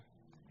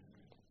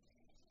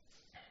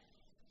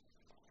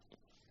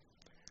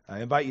I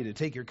invite you to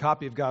take your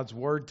copy of God's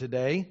Word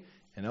today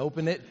and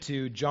open it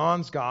to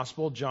John's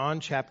Gospel,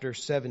 John chapter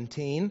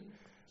 17.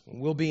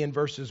 We'll be in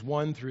verses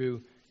 1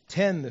 through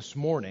 10 this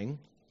morning.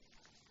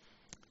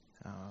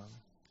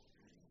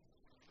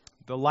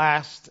 The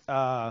last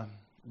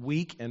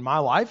week in my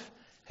life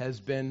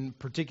has been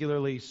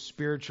particularly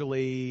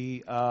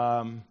spiritually,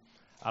 I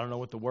don't know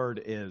what the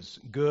word is,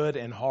 good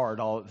and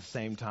hard all at the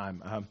same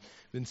time.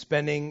 Been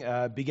spending,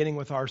 beginning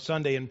with our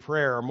Sunday in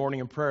prayer, our morning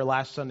in prayer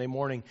last Sunday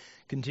morning,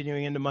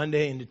 continuing into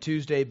Monday, into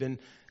Tuesday, been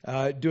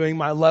doing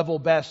my level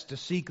best to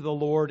seek the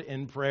Lord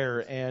in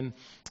prayer. And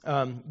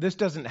this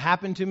doesn't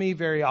happen to me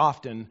very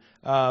often,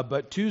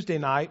 but Tuesday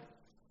night,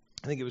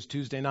 I think it was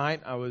Tuesday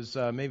night,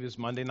 maybe it was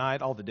Monday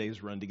night, all the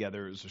days run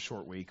together, it was a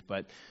short week,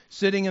 but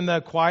sitting in the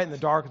quiet, in the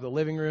dark of the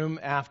living room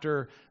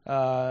after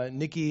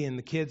Nikki and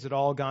the kids had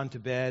all gone to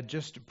bed,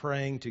 just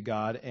praying to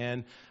God.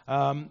 And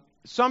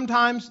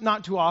sometimes,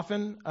 not too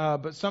often,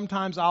 but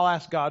sometimes I'll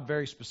ask God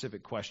very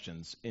specific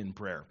questions in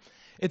prayer.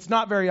 It's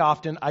not very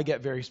often I get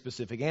very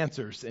specific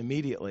answers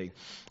immediately.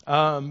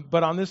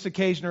 But on this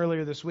occasion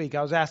earlier this week,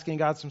 I was asking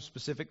God some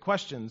specific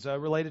questions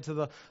related to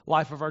the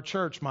life of our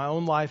church, my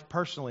own life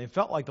personally. It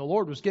felt like the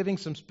Lord was giving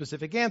some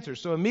specific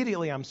answers. So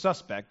immediately I'm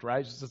suspect,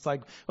 right? It's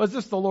like, well, is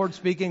this the Lord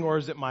speaking, or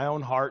is it my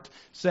own heart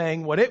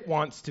saying what it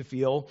wants to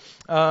feel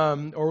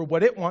or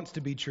what it wants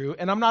to be true?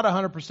 And I'm not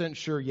 100%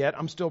 sure yet.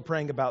 I'm still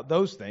praying about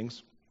those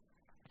things.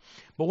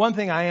 But one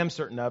thing I am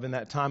certain of in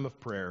that time of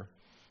prayer,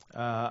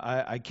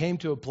 I came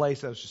to a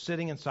place, I was just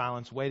sitting in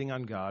silence, waiting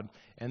on God,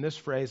 and this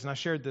phrase, and I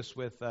shared this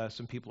with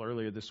some people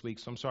earlier this week,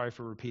 so I'm sorry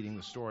for repeating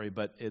the story,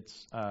 but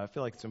I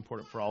feel like it's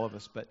important for all of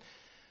us.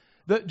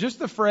 But just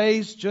the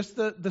phrase, just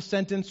the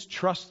sentence,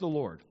 trust the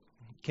Lord,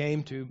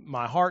 came to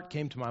my heart,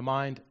 came to my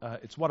mind.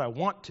 It's what I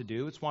want to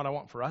do. It's what I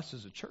want for us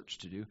as a church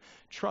to do.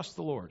 Trust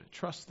the Lord,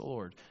 trust the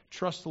Lord,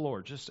 trust the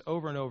Lord, just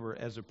over and over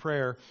as a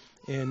prayer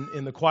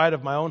in the quiet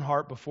of my own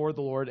heart before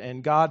the Lord.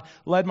 And God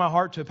led my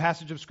heart to a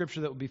passage of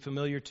Scripture that will be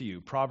familiar to you,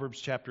 Proverbs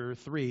chapter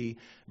 3,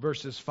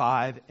 verses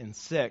 5 and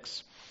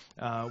 6,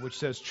 which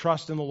says,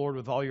 trust in the Lord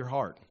with all your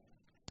heart.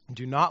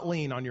 Do not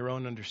lean on your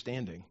own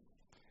understanding.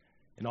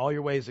 In all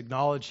your ways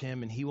acknowledge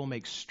Him, and He will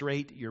make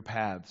straight your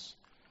paths.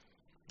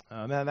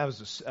 That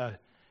was an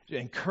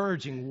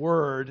encouraging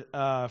word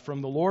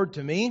from the Lord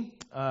to me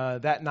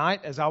that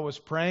night as I was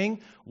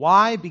praying.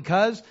 Why?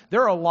 Because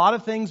there are a lot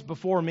of things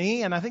before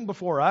me, and I think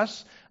before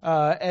us,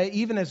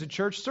 even as a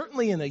church,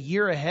 certainly in the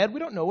year ahead. We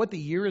don't know what the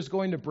year is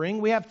going to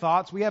bring. We have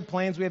thoughts, we have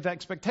plans, we have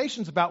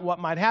expectations about what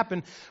might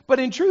happen. But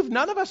in truth,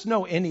 none of us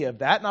know any of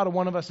that. Not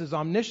one of us is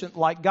omniscient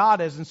like God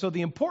is. And so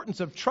the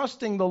importance of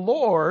trusting the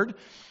Lord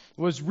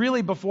was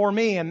really before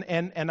me,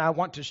 and I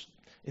want to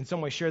in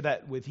some way share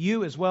that with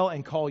you as well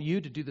and call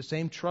you to do the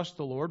same. Trust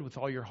the Lord with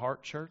all your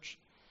heart, church.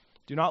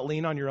 Do not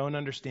lean on your own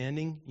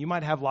understanding. You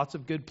might have lots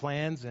of good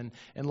plans and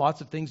lots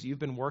of things that you've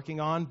been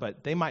working on,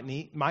 but they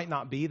might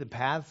not be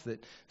the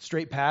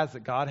straight paths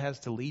that God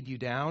has to lead you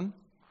down.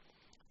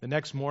 The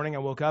next morning I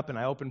woke up and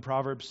I opened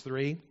Proverbs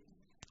 3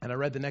 and I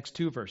read the next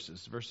two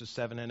verses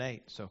 7 and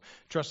 8. So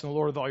trust in the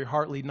Lord with all your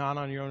heart, lean not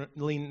on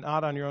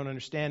your own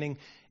understanding.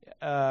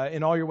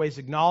 In all your ways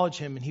acknowledge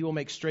Him, and He will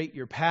make straight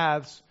your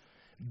paths.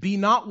 Be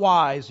not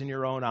wise in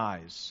your own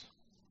eyes.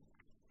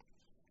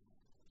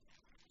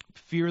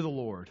 Fear the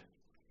Lord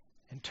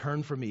and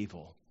turn from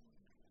evil,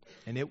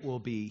 and it will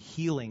be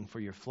healing for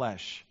your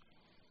flesh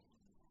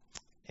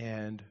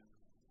and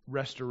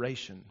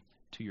restoration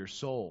to your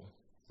soul,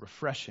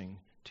 refreshing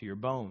to your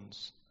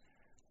bones.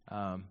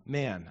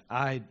 When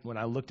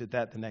I looked at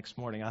that the next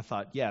morning, I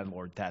thought, yeah,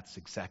 Lord, that's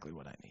exactly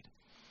what I need.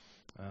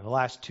 The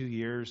last 2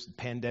 years,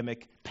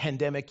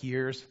 pandemic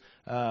years,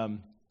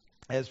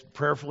 as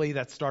prayerfully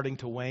that's starting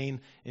to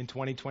wane in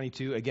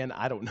 2022. Again,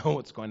 I don't know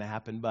what's going to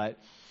happen, but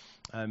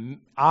and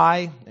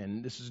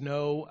this is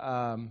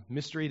no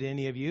mystery to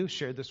any of you,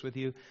 shared this with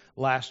you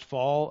last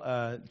fall.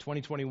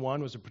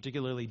 2021 was a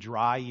particularly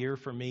dry year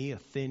for me, a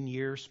thin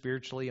year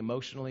spiritually,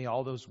 emotionally,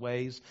 all those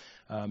ways.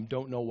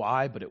 Don't know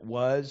why, but it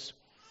was.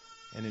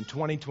 And in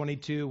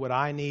 2022, what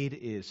I need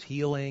is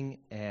healing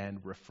and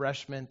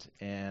refreshment,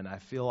 and I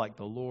feel like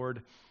the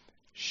Lord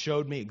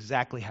showed me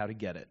exactly how to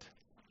get it.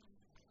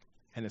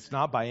 And it's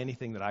not by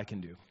anything that I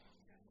can do.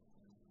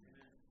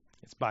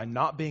 It's by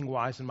not being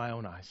wise in my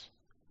own eyes.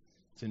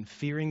 It's in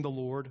fearing the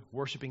Lord,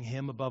 worshiping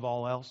Him above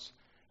all else,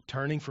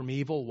 turning from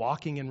evil,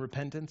 walking in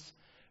repentance.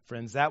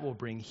 Friends, that will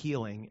bring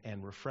healing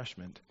and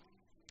refreshment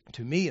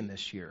to me in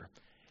this year.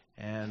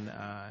 And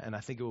I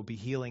think it will be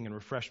healing and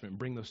refreshment,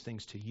 bring those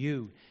things to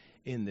you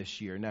in this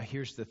year. Now,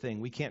 here's the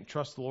thing. We can't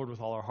trust the Lord with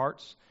all our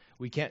hearts.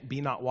 We can't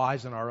be not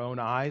wise in our own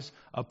eyes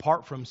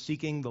apart from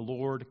seeking the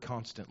Lord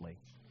constantly.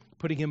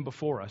 putting Him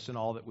before us in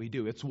all that we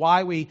do. It's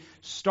why we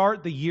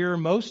start the year,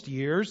 most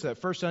years, that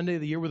first Sunday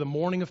of the year, with a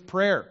morning of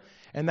prayer.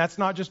 And that's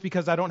not just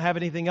because I don't have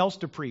anything else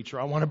to preach or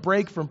I want to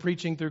break from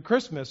preaching through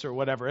Christmas or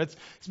whatever. It's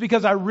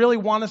because I really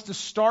want us to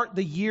start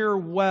the year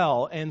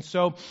well. And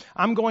so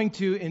I'm going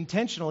to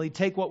intentionally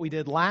take what we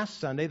did last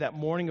Sunday, that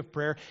morning of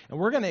prayer, and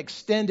we're going to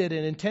extend it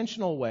in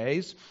intentional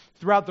ways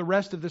throughout the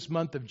rest of this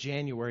month of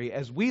January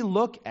as we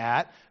look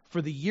at,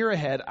 for the year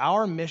ahead,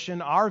 our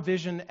mission, our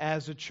vision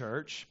as a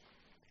church,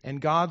 and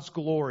God's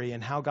glory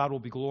and how God will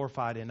be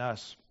glorified in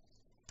us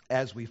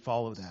as we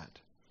follow that.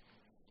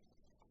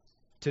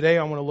 Today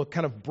I want to look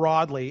kind of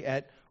broadly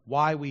at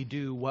why we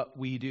do what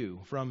we do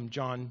from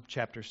John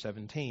chapter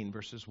 17,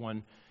 verses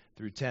 1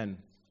 through 10.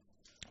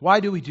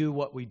 Why do we do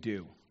what we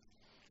do?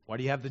 Why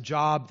do you have the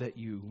job that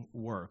you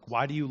work?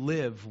 Why do you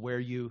live where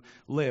you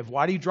live?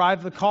 Why do you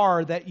drive the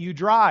car that you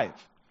drive?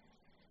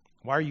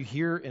 Why are you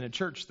here in a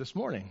church this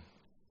morning?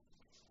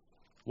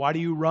 Why do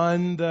you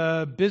run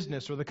the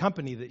business or the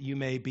company that you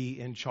may be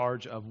in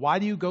charge of? Why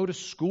do you go to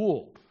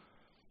school?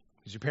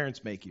 Because your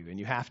parents make you, and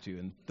you have to,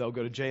 and they'll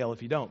go to jail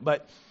if you don't.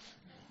 But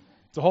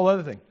it's a whole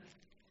other thing.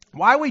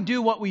 Why we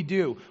do what we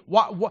do?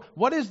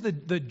 What is the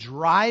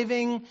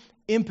driving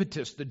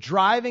impetus, the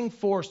driving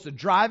force, the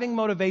driving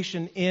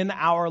motivation in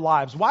our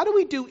lives? Why do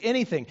we do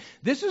anything?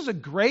 This is a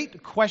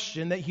great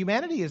question that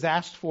humanity has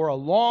asked for a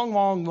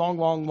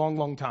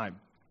long time.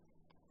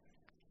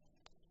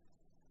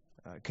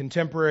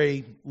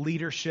 Contemporary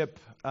leadership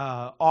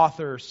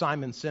author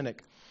Simon Sinek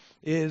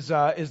is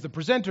the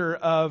presenter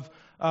of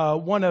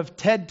one of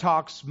TED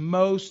Talk's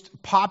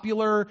most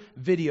popular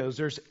videos.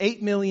 There's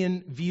 8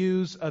 million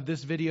views of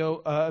this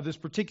video, of this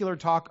particular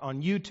talk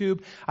on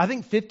YouTube. I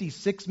think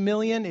 56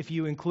 million if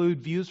you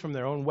include views from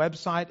their own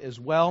website as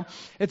well.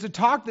 It's a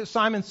talk that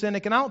Simon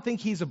Sinek, and I don't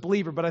think he's a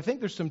believer, but I think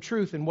there's some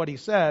truth in what he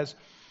says.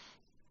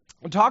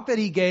 A talk that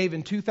he gave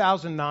in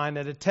 2009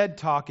 at a TED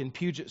Talk in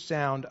Puget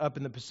Sound up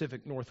in the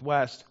Pacific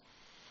Northwest.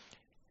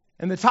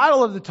 And the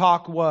title of the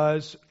talk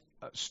was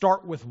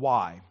Start with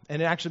Why.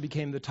 And it actually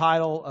became the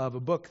title of a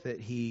book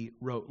that he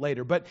wrote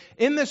later. But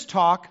in this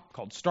talk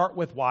called Start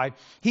with Why,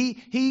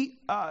 he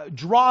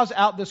draws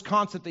out this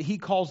concept that he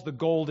calls the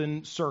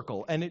golden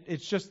circle. And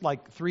it's just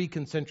like 3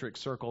 concentric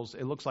circles.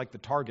 It looks like the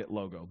Target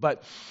logo.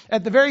 But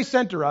at the very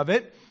center of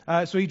it,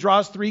 so he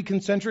draws 3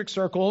 concentric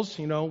circles,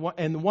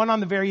 and the one on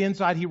the very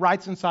inside, he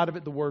writes inside of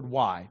it the word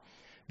why.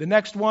 The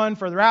next one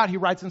further out, he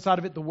writes inside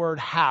of it the word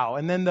how.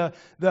 And then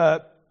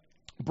the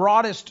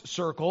broadest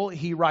circle,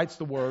 he writes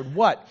the word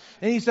what.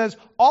 And he says,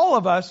 all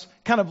of us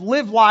kind of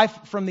live life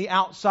from the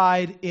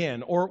outside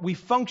in, or we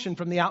function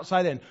from the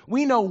outside in.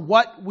 We know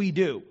what we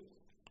do.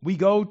 We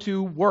go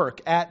to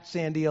work at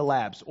Sandia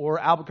Labs, or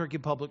Albuquerque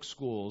Public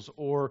Schools,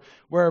 or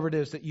wherever it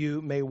is that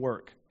you may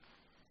work.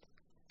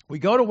 We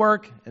go to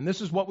work, and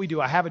this is what we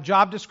do. I have a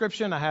job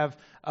description. I have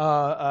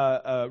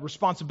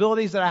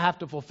responsibilities that I have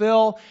to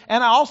fulfill,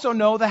 and I also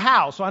know the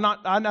how. So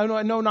I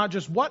know not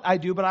just what I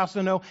do, but I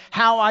also know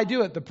how I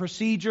do it, the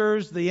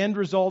procedures, the end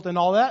result, and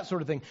all that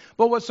sort of thing.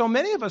 But what so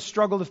many of us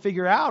struggle to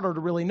figure out or to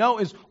really know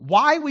is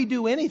why we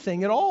do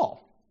anything at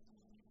all.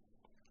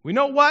 We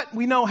know what,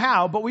 we know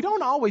how, but we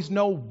don't always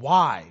know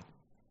why,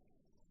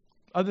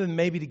 other than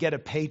maybe to get a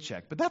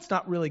paycheck. But that's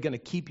not really going to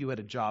keep you at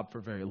a job for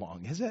very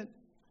long, is it?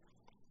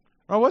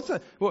 Or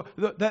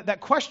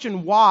that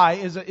question why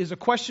is a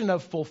question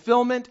of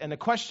fulfillment and a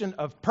question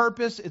of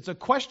purpose. It's a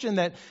question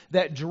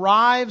that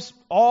drives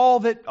all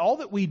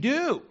that we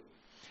do.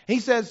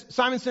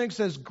 Simon Sinek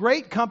says,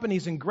 great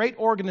companies and great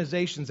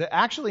organizations that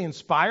actually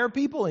inspire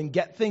people and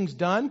get things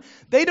done,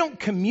 they don't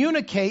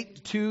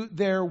communicate to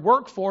their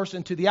workforce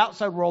and to the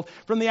outside world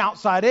from the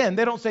outside in.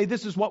 They don't say,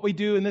 this is what we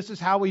do and this is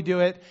how we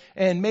do it,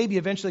 and maybe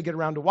eventually get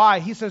around to why.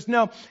 He says,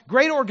 no,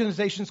 great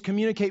organizations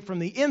communicate from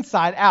the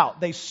inside out.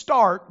 They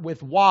start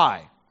with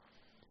why.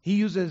 He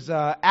uses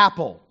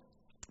Apple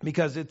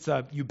because it's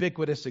a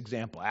ubiquitous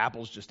example.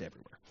 Apple's just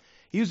everywhere.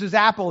 He uses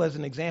Apple as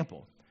an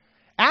example.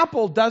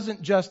 Apple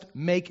doesn't just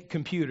make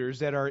computers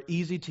that are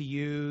easy to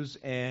use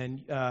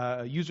and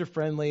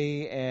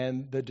user-friendly,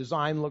 and the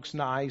design looks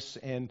nice,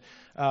 and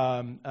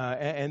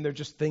they're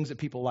just things that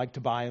people like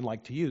to buy and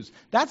like to use.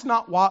 That's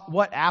not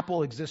what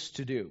Apple exists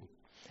to do.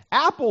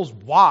 Apple's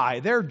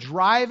why, their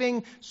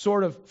driving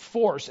sort of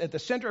force at the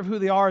center of who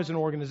they are as an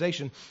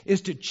organization,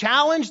 is to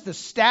challenge the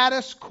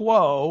status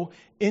quo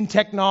in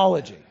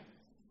technology.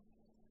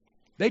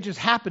 They just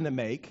happen to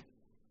make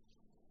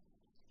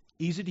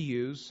easy to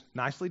use,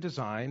 nicely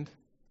designed,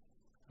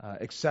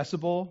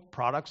 accessible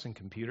products and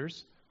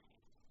computers.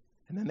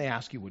 And then they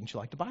ask you, wouldn't you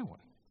like to buy one?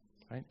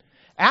 Right?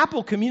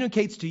 Apple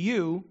communicates to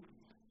you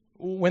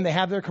when they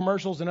have their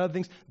commercials and other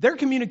things. Their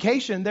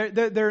communication,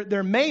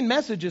 their main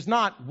message is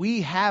not,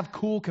 we have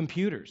cool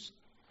computers.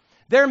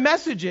 Their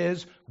message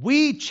is,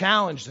 we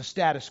challenge the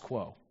status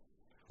quo.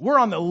 We're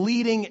on the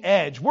leading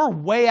edge. We're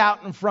way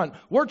out in front.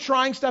 We're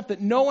trying stuff that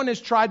no one has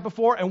tried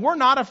before, and we're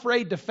not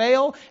afraid to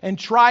fail and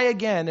try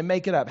again and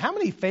make it up. How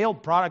many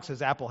failed products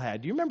has Apple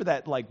had? Do you remember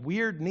that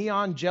weird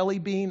neon jelly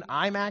bean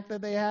iMac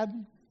that they had?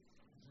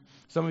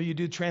 Some of you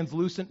do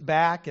translucent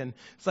back, and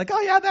it's like,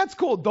 oh yeah, that's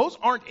cool. Those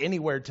aren't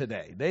anywhere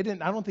today. I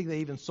don't think they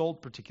even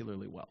sold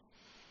particularly well.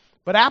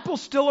 But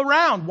Apple's still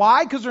around.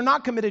 Why? Because they're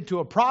not committed to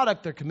a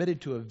product. They're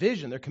committed to a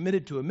vision. They're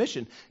committed to a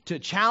mission to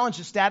challenge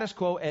the status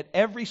quo at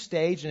every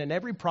stage and in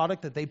every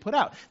product that they put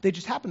out. They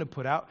just happen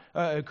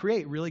to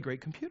create really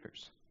great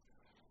computers.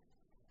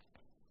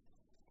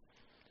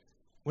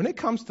 When it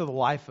comes to the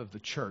life of the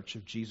church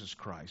of Jesus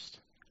Christ,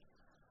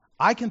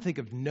 I can think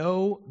of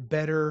no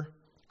better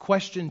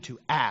question to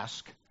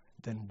ask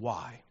than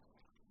why.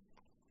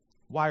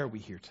 Why are we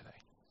here today?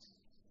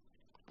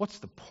 What's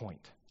the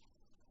point?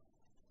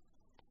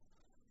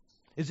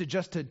 Is it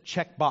just to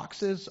check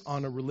boxes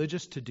on a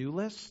religious to-do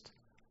list?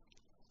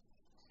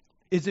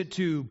 Is it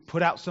to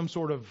put out some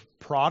sort of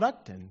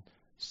product and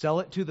sell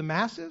it to the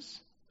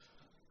masses?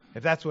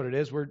 If that's what it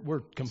is,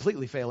 we're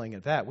completely failing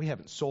at that. We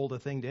haven't sold a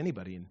thing to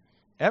anybody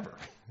ever.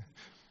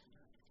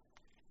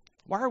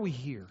 Why are we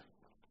here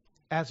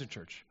as a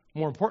church?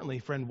 More importantly,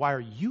 friend, why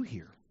are you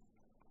here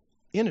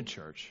in a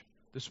church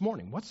this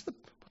morning? What's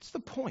the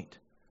point?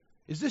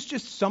 Is this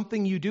just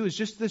something you do? Is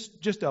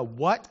just a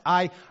what?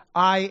 I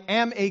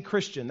am a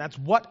Christian. That's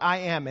what I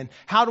am. And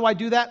how do I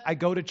do that? I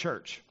go to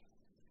church.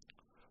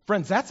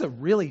 Friends, that's a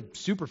really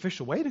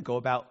superficial way to go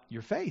about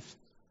your faith.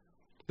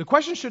 The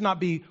question should not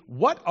be,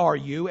 what are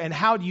you and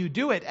how do you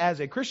do it as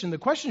a Christian? The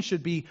question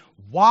should be,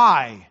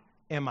 why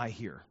am I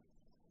here?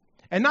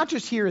 And not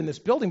just here in this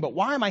building, but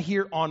why am I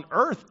here on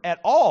earth at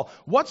all?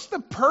 What's the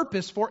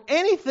purpose for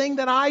anything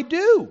that I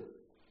do?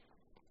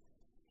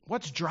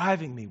 What's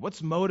driving me?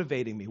 What's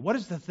motivating me? What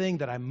is the thing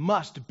that I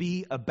must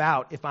be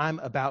about if I'm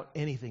about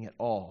anything at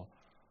all?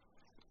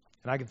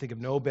 And I can think of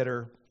no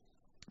better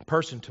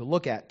person to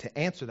look at to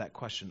answer that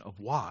question of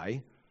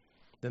why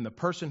than the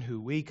person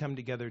who we come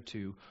together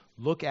to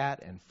look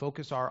at and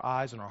focus our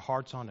eyes and our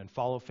hearts on and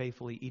follow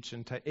faithfully each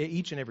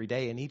and every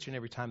day and each and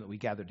every time that we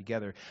gather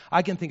together.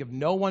 I can think of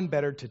no one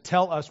better to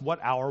tell us what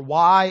our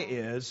why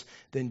is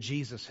than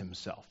Jesus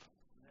himself.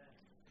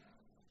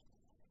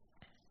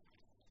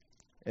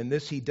 And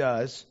this he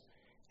does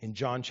in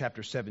John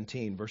chapter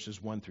 17,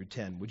 verses 1 through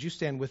 10. Would you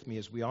stand with me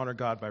as we honor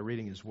God by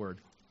reading his word?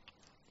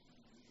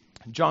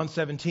 John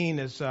 17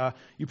 is,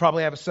 you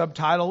probably have a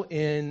subtitle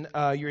in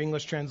your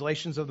English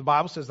translations of the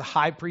Bible. It says the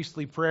high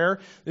priestly prayer.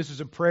 This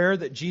is a prayer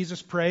that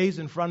Jesus prays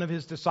in front of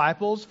his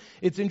disciples.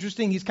 It's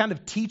interesting, he's kind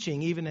of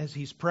teaching even as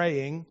he's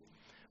praying.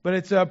 But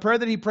it's a prayer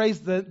that he prays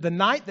the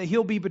night that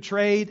he'll be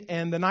betrayed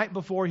and the night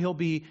before he'll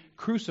be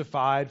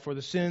crucified for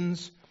the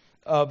sins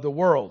of the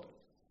world.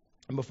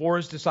 And before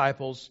his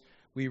disciples,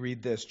 we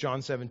read this,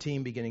 John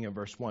 17, beginning in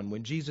verse 1.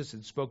 When Jesus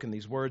had spoken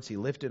these words, he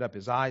lifted up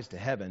his eyes to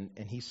heaven,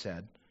 and he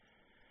said,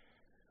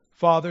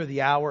 Father,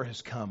 the hour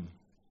has come.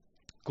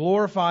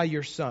 Glorify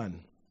your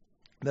Son,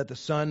 that the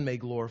Son may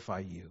glorify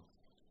you,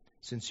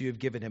 since you have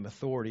given him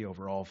authority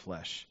over all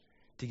flesh,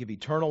 to give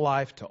eternal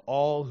life to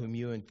all whom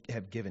you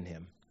have given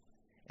him.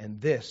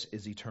 And this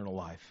is eternal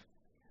life,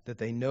 that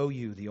they know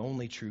you, the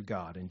only true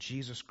God, and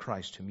Jesus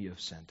Christ whom you have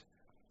sent.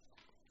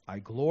 I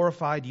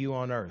glorified you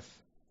on earth,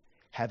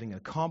 having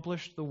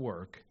accomplished the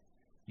work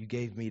you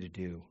gave me to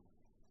do.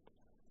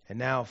 And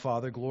now,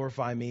 Father,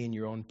 glorify me in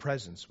your own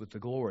presence with the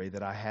glory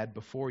that I had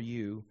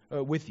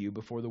with you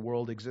before the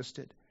world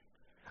existed.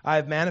 I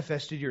have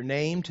manifested your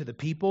name to the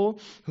people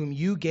whom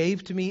you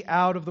gave to me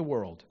out of the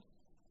world.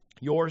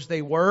 Yours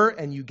they were,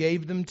 and you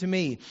gave them to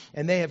me,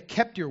 and they have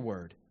kept your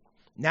word.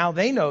 Now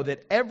they know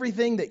that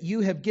everything that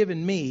you have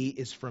given me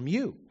is from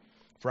you.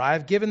 For I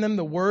have given them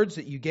the words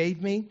that you gave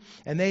me,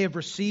 and they have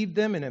received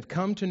them and have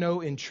come to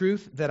know in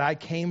truth that I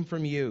came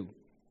from you,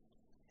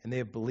 and they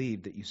have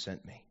believed that you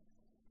sent me.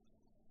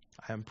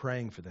 I am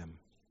praying for them.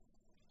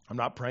 I'm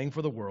not praying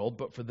for the world,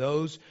 but for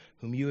those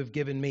whom you have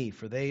given me,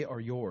 for they are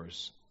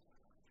yours.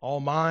 All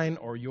mine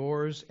are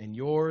yours, and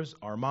yours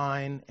are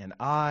mine, and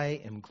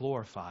I am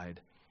glorified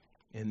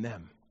in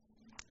them.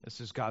 This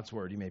is God's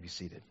word. You may be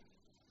seated.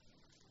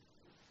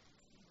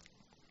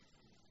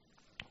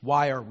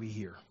 Why are we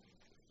here?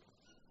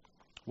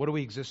 What do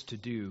we exist to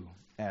do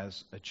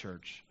as a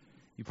church?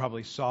 You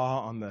probably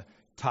saw on the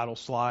title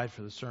slide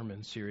for the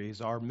sermon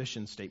series our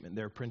mission statement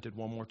there printed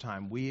one more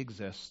time. We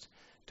exist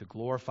to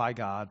glorify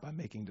God by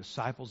making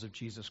disciples of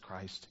Jesus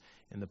Christ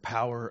in the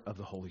power of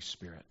the Holy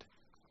Spirit.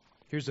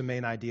 Here's the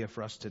main idea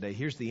for us today.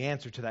 Here's the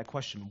answer to that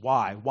question.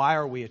 Why? Why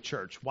are we a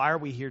church? Why are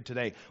we here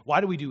today?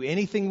 Why do we do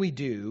anything we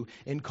do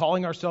in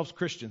calling ourselves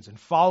Christians and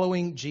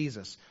following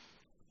Jesus?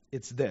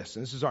 It's this,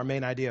 and this is our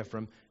main idea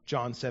from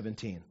John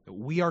 17. That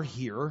we are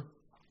here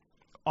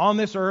on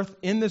this earth,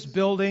 in this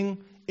building,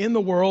 in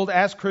the world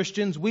as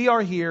Christians. We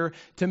are here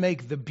to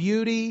make the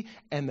beauty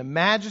and the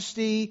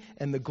majesty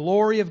and the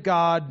glory of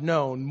God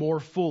known more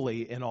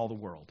fully in all the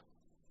world.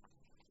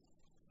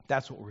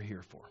 That's what we're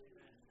here for.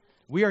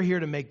 We are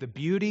here to make the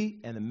beauty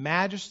and the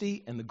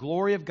majesty and the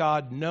glory of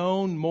God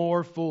known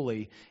more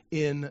fully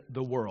in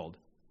the world.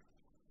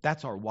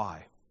 That's our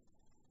why.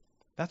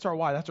 That's our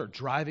why. That's our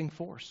driving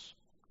force.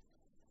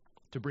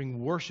 To bring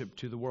worship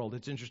to the world.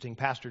 It's interesting,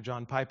 Pastor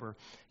John Piper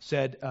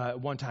said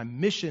one time,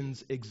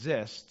 missions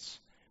exists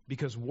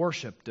because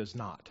worship does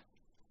not.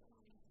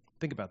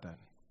 Think about that.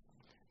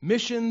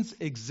 Missions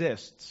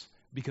exists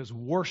because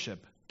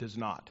worship does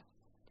not.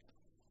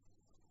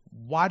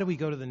 Why do we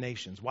go to the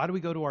nations? Why do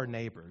we go to our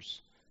neighbors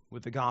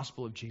with the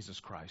gospel of Jesus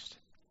Christ?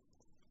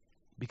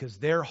 Because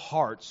their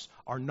hearts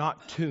are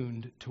not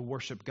tuned to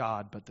worship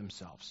God but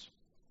themselves.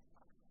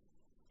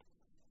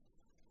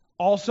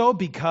 Also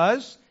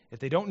because if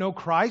they don't know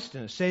Christ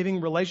in a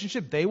saving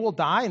relationship, they will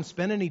die and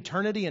spend an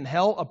eternity in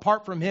hell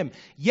apart from Him.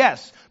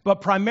 Yes, but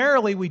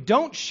primarily we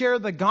don't share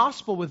the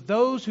gospel with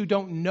those who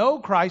don't know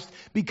Christ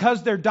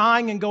because they're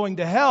dying and going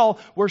to hell.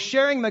 We're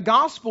sharing the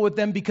gospel with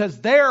them because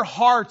their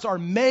hearts are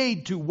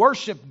made to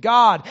worship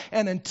God.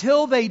 And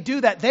until they do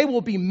that, they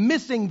will be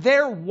missing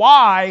their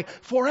why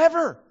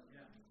forever.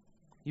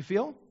 You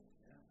feel?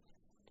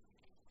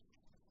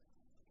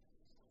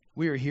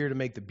 We are here to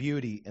make the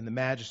beauty and the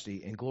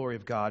majesty and glory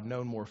of God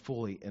known more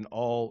fully in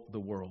all the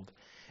world.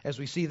 As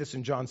we see this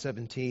in John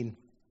 17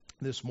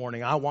 this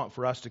morning, I want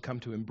for us to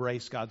come to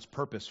embrace God's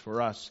purpose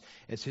for us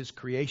as His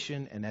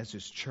creation and as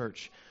His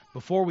church.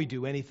 Before we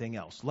do anything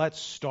else, let's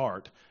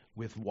start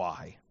with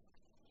why.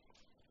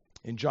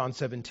 In John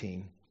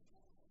 17,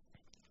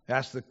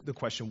 ask the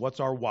question, what's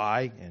our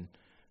why? And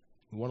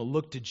we want to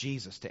look to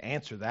Jesus to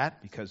answer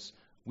that because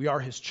we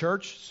are His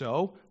church,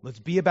 so let's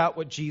be about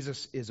what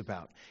Jesus is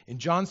about. In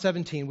John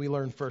 17, we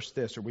learn first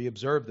this, or we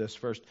observe this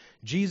first.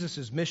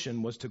 Jesus'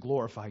 mission was to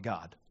glorify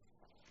God.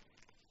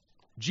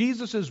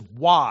 Jesus'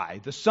 why,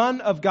 the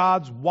Son of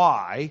God's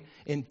why,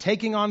 in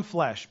taking on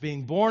flesh,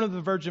 being born of the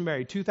Virgin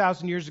Mary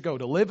 2,000 years ago,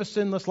 to live a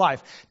sinless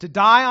life, to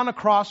die on a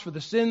cross for the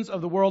sins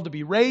of the world, to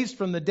be raised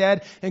from the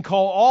dead, and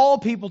call all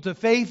people to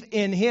faith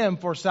in Him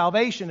for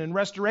salvation and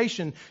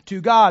restoration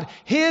to God.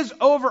 His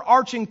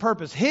overarching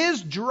purpose,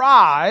 His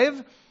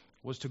drive,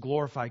 was to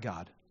glorify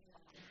God.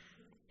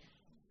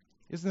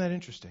 Isn't that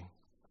interesting?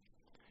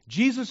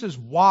 Jesus'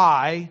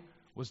 why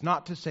was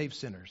not to save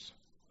sinners.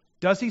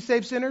 Does He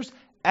save sinners?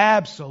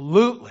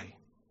 Absolutely.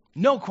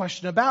 No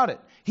question about it.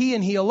 He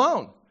and He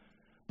alone.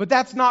 But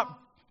that's not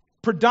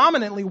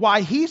predominantly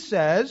why He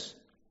says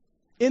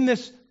in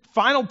this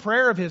final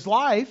prayer of His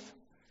life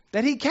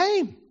that He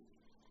came.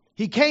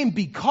 He came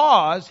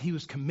because He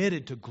was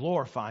committed to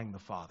glorifying the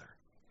Father.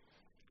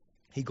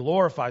 He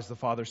glorifies the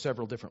Father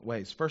several different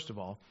ways. First of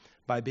all,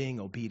 by being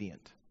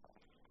obedient.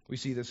 We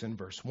see this in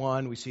verse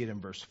 1. We see it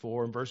in verse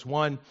 4. In verse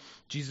 1,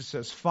 Jesus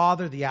says,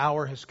 Father, the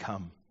hour has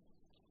come.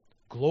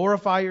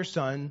 Glorify your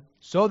Son,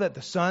 so that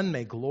the Son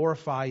may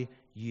glorify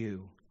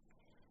you.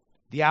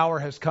 The hour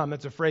has come.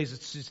 That's a phrase.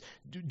 It's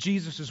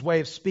Jesus'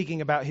 way of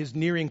speaking about His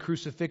nearing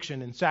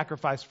crucifixion and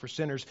sacrifice for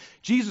sinners.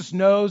 Jesus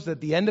knows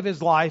that the end of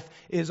His life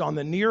is on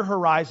the near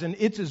horizon.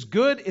 It's as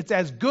good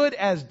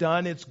as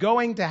done. It's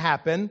going to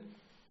happen.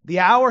 The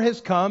hour has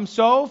come.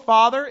 So,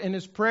 Father, in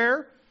His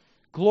prayer,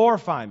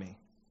 glorify me.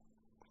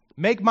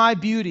 Make my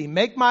beauty,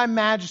 make my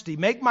majesty,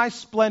 make my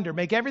splendor,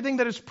 make everything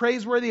that is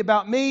praiseworthy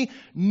about me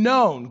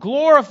known.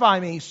 Glorify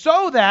me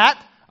so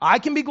that I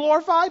can be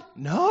glorified?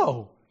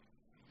 No.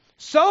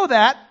 So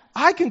that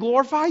I can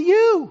glorify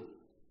you.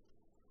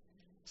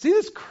 See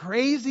this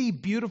crazy,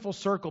 beautiful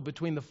circle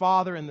between the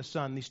Father and the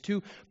Son, these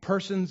two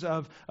persons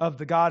of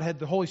the Godhead.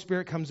 The Holy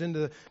Spirit comes into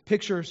the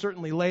picture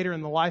certainly later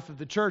in the life of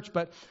the church,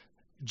 but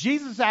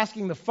Jesus is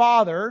asking the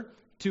Father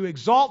to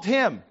exalt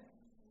Him,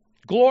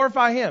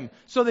 glorify Him,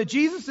 so that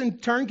Jesus in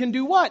turn can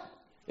do what?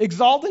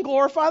 Exalt and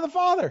glorify the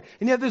Father.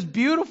 And you have this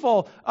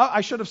beautiful,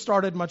 I should have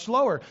started much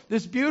lower,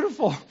 this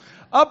beautiful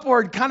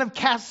upward kind of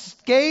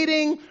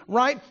cascading,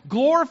 right,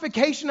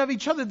 glorification of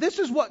each other. This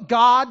is what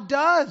God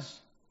does.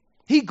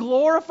 He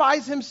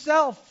glorifies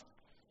Himself.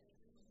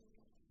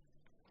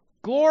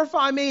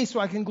 Glorify me so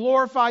I can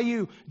glorify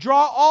you.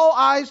 Draw all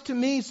eyes to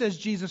me, says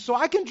Jesus, so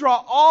I can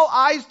draw all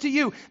eyes to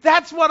you.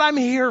 That's what I'm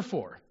here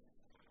for.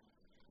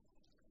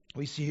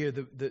 We see here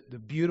the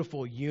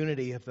beautiful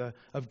unity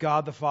of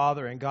God the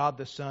Father and God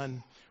the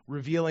Son,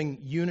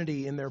 revealing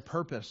unity in their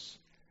purpose.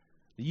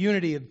 The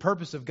unity and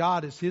purpose of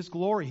God is His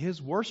glory,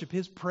 His worship,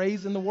 His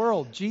praise in the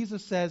world.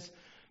 Jesus says,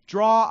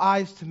 draw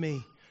eyes to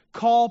me.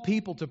 Call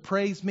people to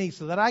praise me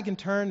so that I can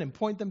turn and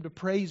point them to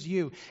praise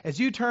you. As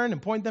you turn and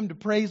point them to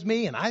praise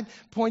me and I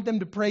point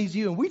them to praise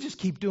you. And we just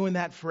keep doing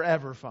that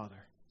forever, Father.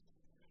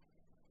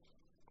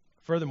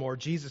 Furthermore,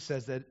 Jesus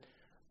says that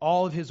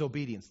all of His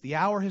obedience, the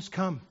hour has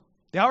come.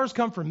 The hour has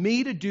come for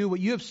me to do what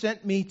you have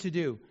sent me to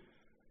do.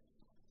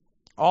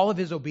 All of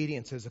His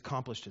obedience has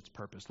accomplished its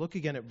purpose. Look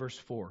again at verse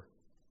 4.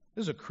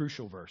 This is a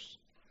crucial verse.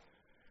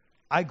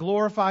 I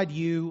glorified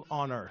you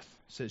on earth,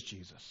 says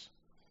Jesus,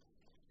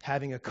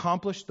 having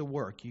accomplished the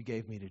work you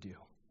gave me to do.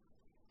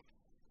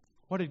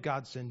 What did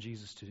God send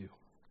Jesus to do?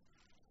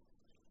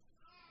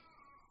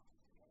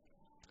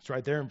 It's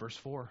right there in verse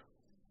 4.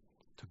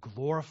 To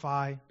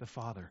glorify the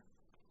Father.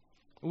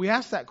 We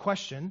ask that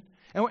question,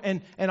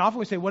 and often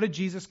we say, what did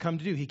Jesus come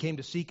to do? He came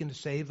to seek and to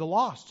save the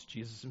lost.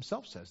 Jesus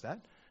Himself says that.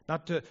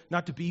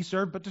 Not to be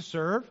served, but to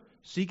serve.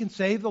 Seek and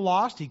save the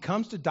lost. He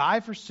comes to die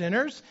for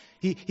sinners.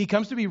 He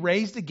comes to be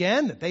raised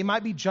again, that they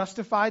might be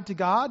justified to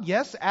God.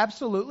 Yes,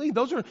 absolutely.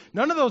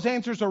 None of those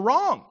answers are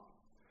wrong.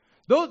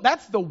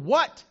 That's the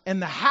what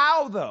and the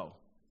how, though.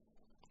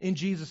 in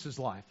Jesus'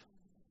 life?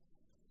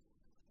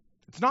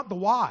 It's not the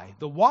why.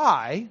 The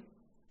why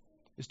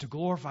is to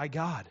glorify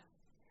God.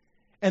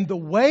 And the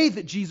way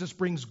that Jesus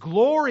brings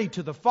glory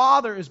to the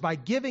Father is by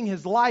giving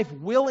his life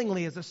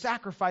willingly as a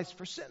sacrifice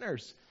for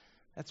sinners.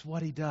 That's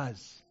what he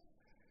does.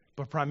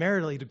 But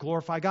primarily to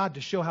glorify God,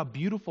 to show how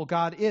beautiful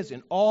God is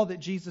in all that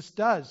Jesus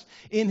does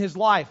in his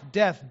life,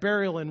 death,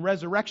 burial, and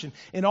resurrection.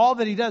 In all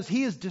that he does,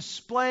 he is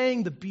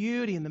displaying the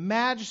beauty and the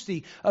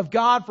majesty of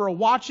God for a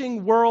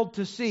watching world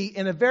to see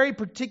in a very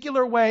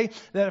particular way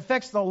that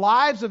affects the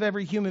lives of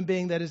every human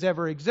being that has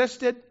ever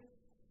existed.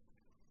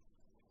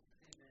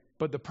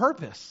 But the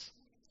purpose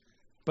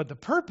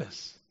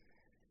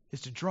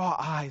is to draw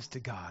eyes to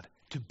God,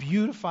 to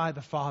beautify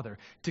the Father,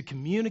 to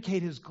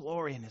communicate his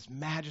glory and his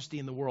majesty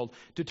in the world,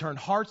 to turn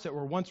hearts that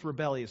were once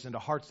rebellious into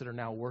hearts that are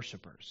now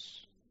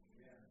worshipers.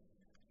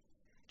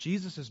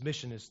 Jesus'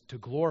 mission is to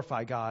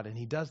glorify God, and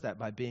he does that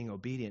by being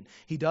obedient.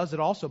 He does it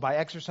also by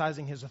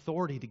exercising his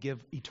authority to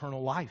give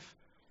eternal life.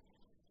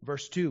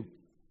 Verse 2.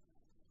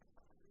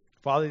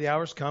 Father, the hour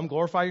has come.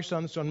 Glorify your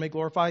Son, the Son may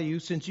glorify you,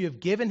 since you have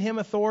given him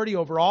authority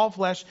over all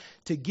flesh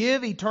to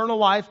give eternal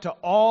life to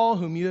all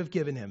whom you have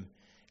given him.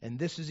 And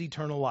this is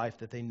eternal life,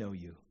 that they know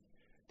you,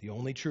 the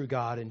only true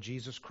God, and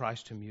Jesus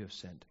Christ whom you have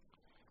sent.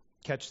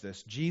 Catch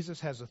this.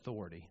 Jesus has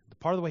authority. The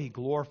part of the way he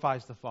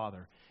glorifies the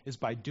Father is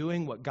by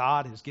doing what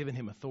God has given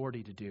him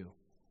authority to do.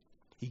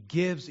 He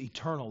gives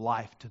eternal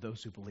life to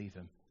those who believe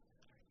him.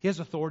 He has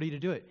authority to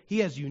do it. He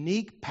has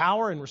unique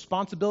power and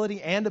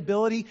responsibility and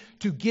ability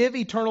to give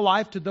eternal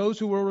life to those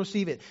who will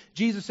receive it.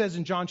 Jesus says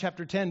in John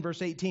chapter 10, verse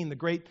 18,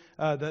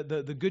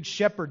 the Good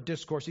Shepherd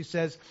discourse, he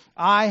says,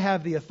 I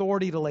have the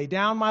authority to lay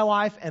down my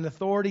life and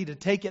authority to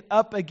take it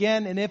up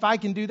again. And if I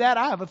can do that,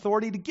 I have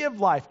authority to give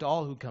life to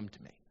all who come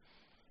to me.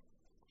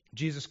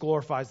 Jesus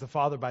glorifies the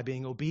Father by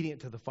being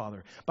obedient to the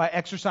Father, by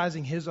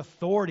exercising his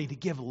authority to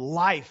give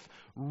life,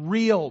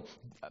 real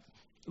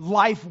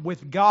life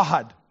with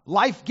God,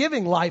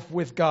 life-giving life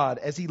with God,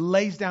 as he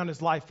lays down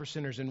his life for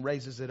sinners and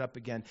raises it up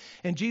again.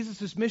 And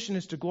Jesus' mission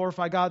is to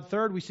glorify God.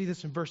 Third, we see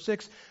this in verse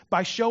 6,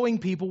 by showing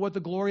people what the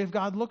glory of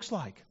God looks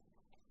like.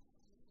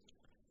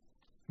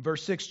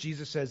 Verse 6,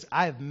 Jesus says,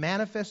 I have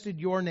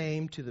manifested your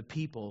name to the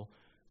people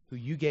who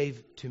you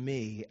gave to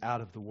me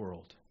out of the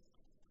world.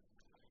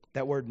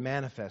 That word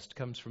manifest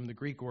comes from the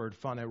Greek word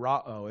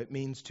phanerao. It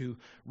means to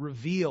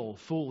reveal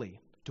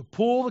fully, to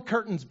pull the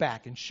curtains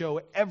back and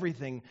show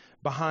everything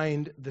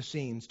behind the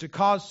scenes, to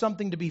cause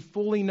something to be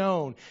fully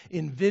known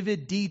in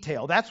vivid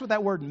detail. That's what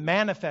that word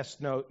manifest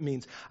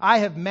means. I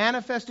have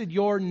manifested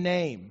your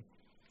name.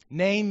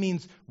 Name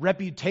means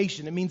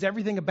reputation. It means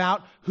everything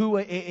about who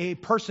a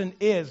person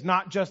is,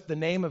 not just the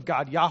name of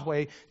God,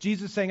 Yahweh.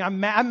 Jesus is saying, I'm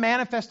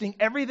manifesting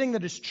everything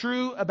that is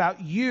true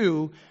about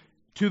you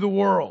to the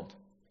world,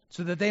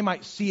 so that they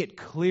might see it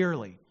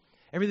clearly.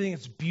 Everything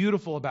that's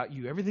beautiful about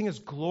you, everything that's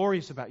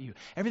glorious about you,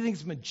 everything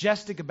that's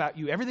majestic about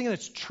you, everything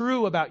that's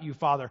true about you,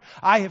 Father,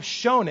 I have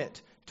shown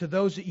it to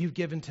those that you've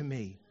given to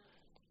me.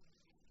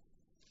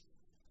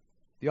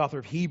 The author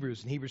of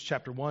Hebrews, in Hebrews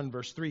chapter 1,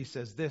 verse 3,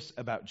 says this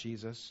about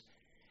Jesus.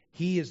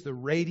 He is the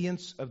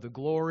radiance of the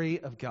glory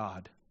of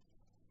God.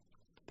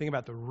 Think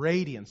about the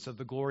radiance of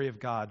the glory of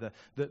God.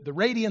 The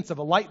radiance of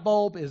a light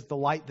bulb is the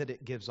light that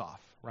it gives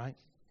off, right?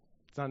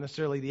 It's not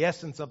necessarily the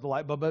essence of the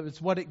light bulb, but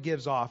it's what it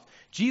gives off.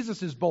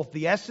 Jesus is both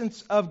the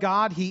essence of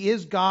God, he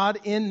is God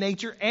in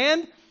nature,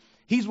 and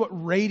he's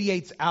what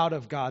radiates out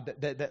of God,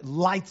 that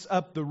lights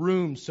up the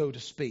room, so to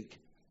speak.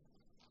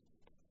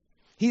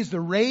 He's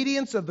the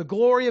radiance of the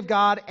glory of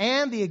God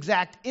and the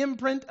exact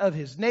imprint of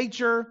his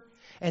nature,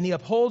 and he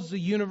upholds the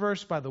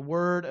universe by the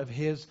word of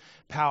his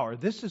power.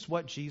 This is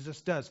what Jesus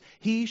does.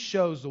 He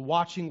shows the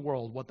watching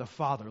world what the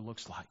Father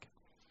looks like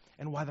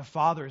and why the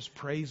Father is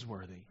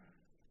praiseworthy.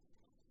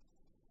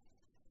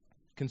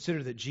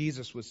 Consider that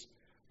Jesus was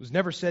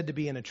never said to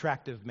be an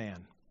attractive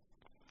man.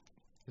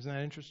 Isn't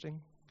that interesting?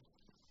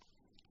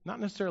 Not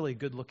necessarily a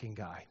good-looking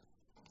guy.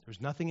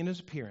 There's nothing in his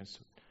appearance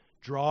that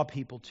draw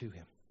people to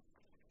him.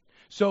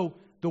 So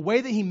the way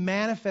that he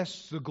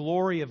manifests the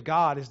glory of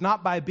God is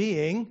not by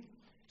being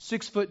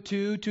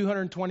 6'2",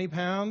 220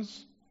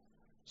 pounds,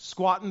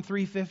 squatting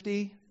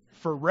 350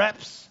 for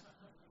reps.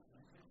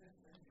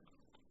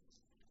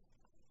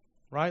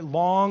 Right?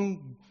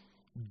 Long,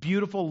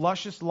 beautiful,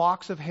 luscious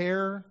locks of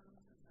hair.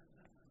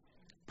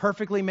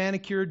 Perfectly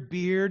manicured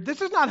beard. This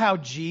is not how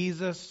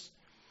Jesus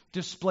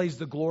displays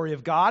the glory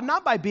of God,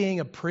 not by being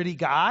a pretty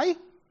guy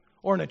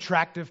or an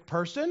attractive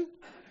person.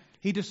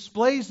 He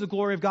displays the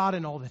glory of God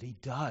in all that he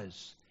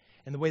does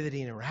and the way that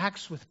he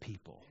interacts with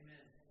people.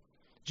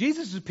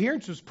 Jesus'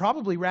 appearance was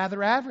probably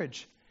rather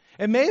average.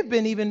 It may have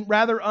been even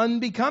rather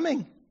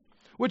unbecoming,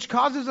 which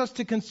causes us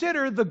to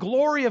consider the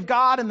glory of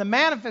God and the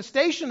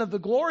manifestation of the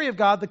glory of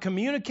God, the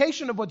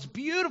communication of what's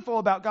beautiful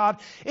about God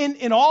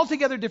in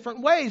altogether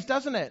different ways,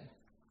 doesn't it?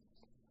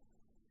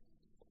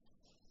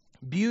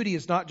 Beauty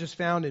is not just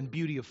found in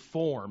beauty of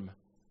form.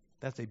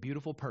 That's a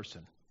beautiful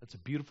person. That's a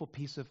beautiful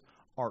piece of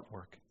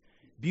artwork.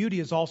 Beauty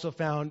is also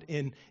found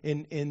in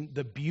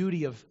the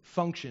beauty of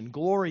function.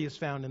 Glory is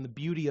found in the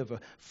beauty of a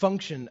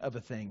function of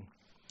a thing.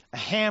 A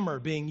hammer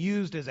being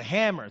used as a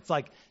hammer. It's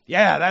like,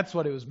 yeah, that's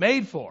what it was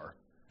made for.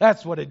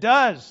 That's what it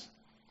does.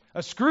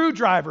 A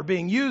screwdriver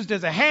being used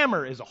as a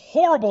hammer is a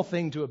horrible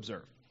thing to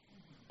observe.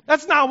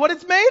 That's not what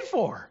it's made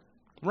for,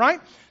 right?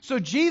 So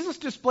Jesus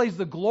displays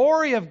the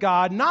glory of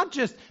God not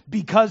just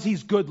because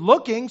he's good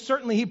looking.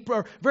 Certainly,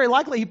 very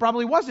likely he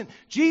probably wasn't.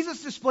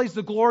 Jesus displays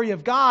the glory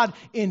of God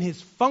in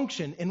his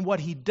function, in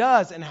what he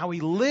does and how he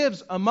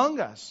lives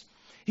among us.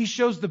 He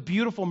shows the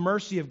beautiful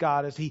mercy of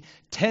God as he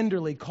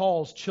tenderly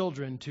calls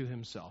children to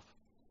himself.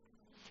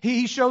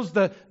 He shows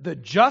the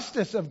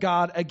justice of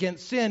God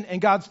against sin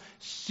and God's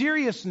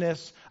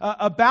seriousness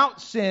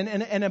about sin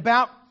and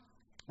about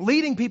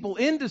leading people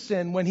into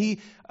sin when he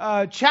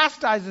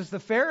chastises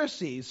the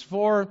Pharisees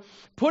for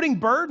putting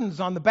burdens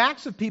on the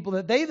backs of people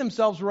that they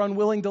themselves were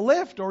unwilling to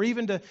lift or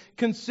even to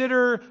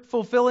consider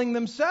fulfilling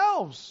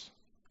themselves.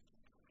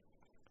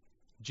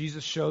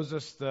 Jesus shows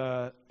us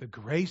the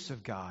grace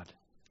of God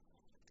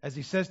as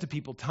he says to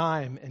people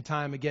time and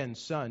time again,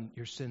 son,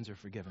 your sins are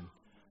forgiven.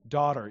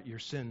 Daughter, your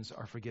sins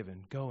are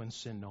forgiven. Go and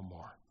sin no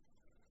more.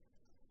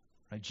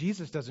 Right?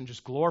 Jesus doesn't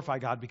just glorify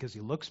God because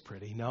he looks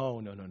pretty.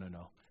 No.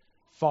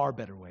 Far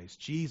better ways.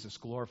 Jesus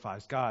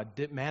glorifies God,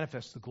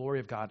 manifests the glory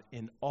of God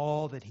in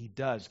all that he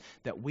does,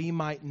 that we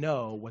might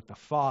know what the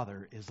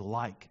Father is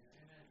like.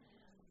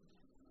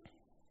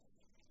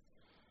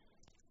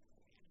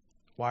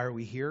 Why are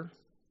we here?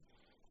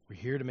 We're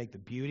here to make the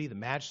beauty, the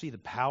majesty, the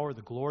power,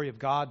 the glory of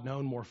God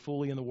known more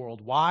fully in the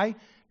world. Why?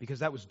 Because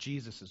that was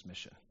Jesus'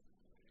 mission.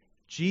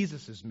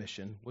 Jesus'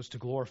 mission was to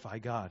glorify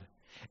God.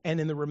 And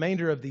in the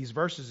remainder of these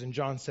verses in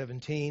John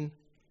 17,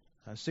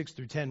 6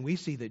 through 10, we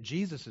see that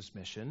Jesus'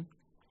 mission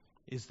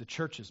is the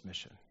church's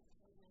mission.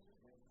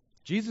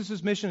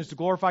 Jesus' mission is to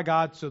glorify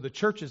God, so the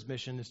church's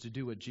mission is to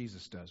do what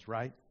Jesus does,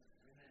 right?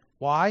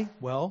 Why?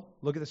 Well,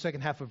 look at the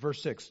second half of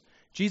verse 6.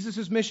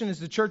 Jesus' mission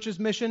is the church's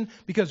mission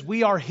because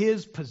we are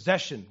his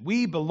possession.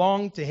 We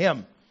belong to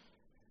him.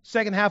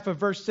 Second half of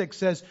verse 6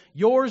 says,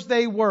 yours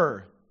they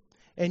were,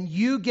 and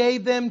you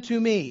gave them to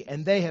me,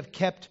 and they have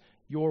kept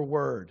your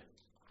word.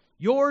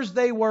 Yours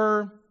they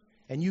were,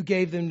 and you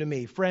gave them to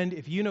me. Friend,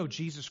 if you know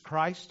Jesus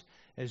Christ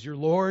as your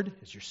Lord,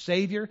 as your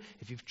Savior,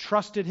 if you've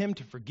trusted him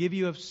to forgive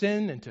you of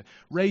sin and to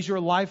raise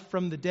your life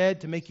from the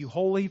dead, to make you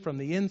holy from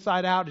the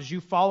inside out as you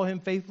follow him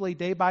faithfully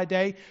day by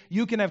day,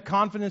 you can have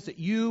confidence that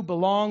you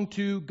belong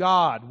to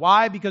God.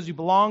 Why? Because you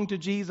belong to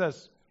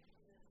Jesus.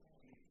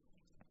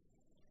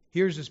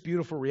 Here's this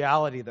beautiful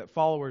reality that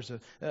followers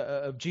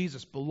of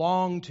Jesus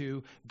belong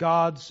to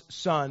God's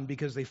Son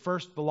because they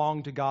first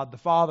belong to God the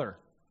Father.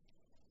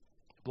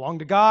 Belong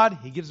to God,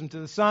 he gives them to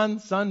the Son,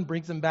 Son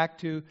brings them back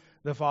to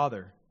the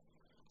Father.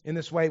 In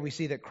this way, we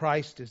see that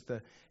Christ is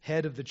the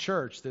head of the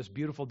church, this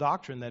beautiful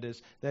doctrine that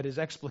is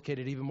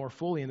explicated even more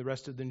fully in the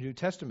rest of the New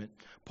Testament.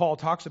 Paul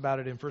talks about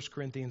it in 1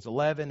 Corinthians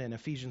 11 and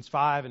Ephesians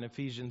 5 and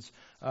Ephesians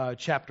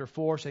chapter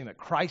 4, saying that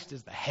Christ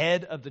is the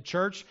head of the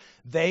church.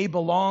 They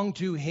belong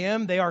to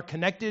him. They are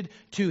connected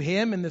to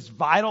him in this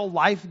vital,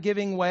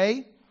 life-giving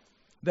way.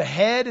 The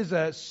head is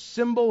a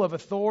symbol of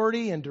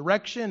authority and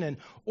direction and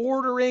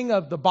ordering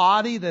of the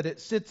body that it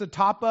sits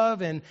atop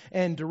of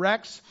and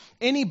directs.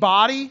 Any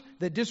body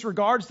that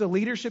disregards the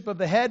leadership of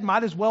the head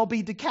might as well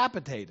be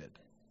decapitated.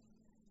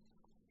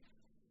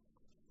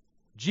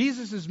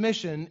 Jesus'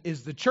 mission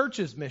is the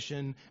church's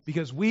mission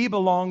because we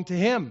belong to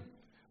him.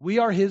 We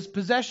are his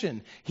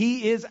possession.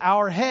 He is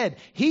our head.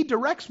 He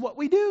directs what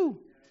we do.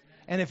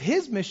 And if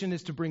his mission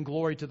is to bring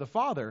glory to the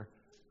Father,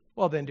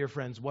 well then, dear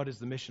friends, what is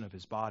the mission of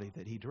his body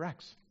that he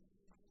directs?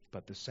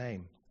 But the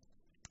same.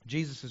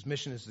 Jesus'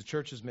 mission is the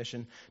church's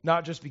mission,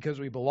 not just because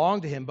we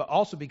belong to him, but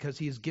also because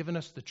he has given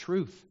us the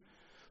truth.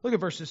 Look at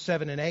verses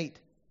 7 and 8.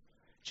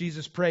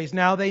 Jesus prays,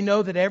 now they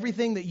know that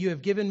everything that you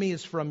have given me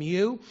is from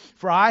you,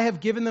 for I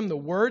have given them the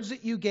words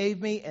that you gave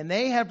me, and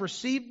they have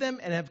received them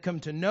and have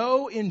come to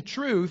know in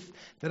truth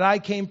that I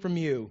came from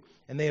you,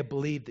 and they have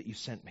believed that you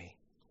sent me.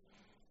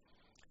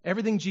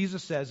 Everything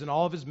Jesus says in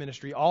all of his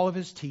ministry, all of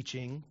his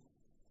teaching,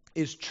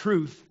 is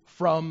truth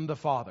from the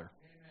Father.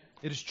 Amen.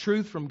 It is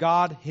truth from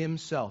God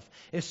himself.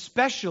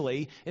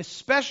 Especially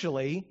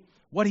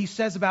what he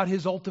says about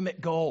his ultimate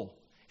goal,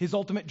 his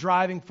ultimate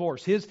driving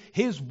force,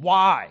 his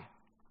why.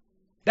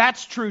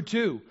 That's true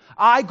too.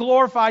 I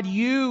glorified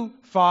you,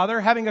 Father,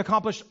 having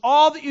accomplished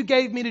all that you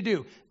gave me to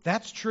do.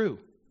 That's true.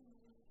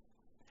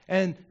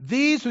 And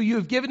these who you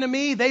have given to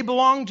me, they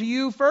belong to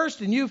you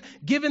first, and you've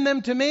given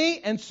them to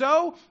me, and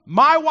so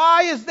my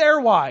why is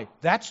their why.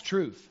 That's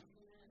truth.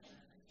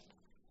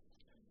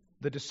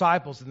 The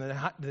disciples in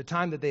the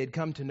time that they had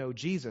come to know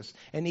Jesus,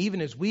 and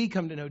even as we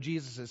come to know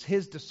Jesus as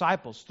his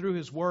disciples through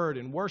his word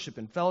and worship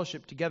and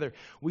fellowship together,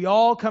 we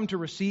all come to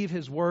receive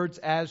his words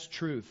as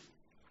truth.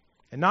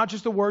 And not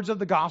just the words of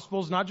the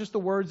Gospels, not just the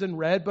words in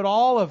red, but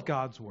all of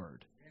God's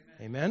word.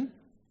 Amen?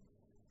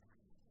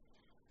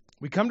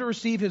 We come to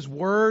receive his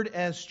word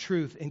as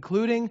truth,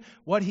 including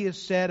what he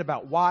has said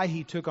about why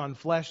he took on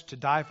flesh to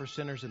die for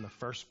sinners in the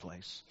first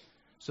place,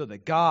 so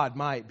that God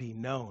might be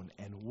known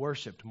and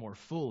worshiped more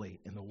fully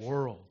in the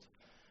world.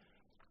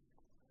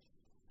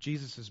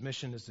 Jesus'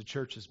 mission is the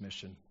church's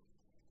mission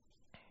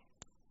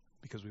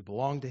because we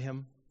belong to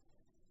him,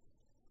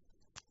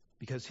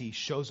 because he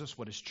shows us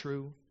what is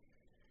true,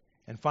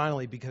 and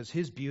finally, because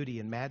his beauty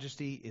and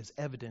majesty is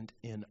evident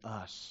in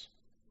us.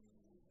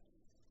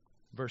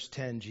 Verse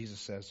 10, Jesus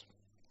says,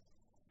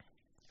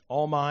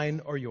 all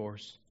mine are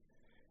yours,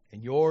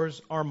 and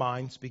yours are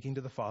mine, speaking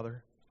to the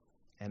Father,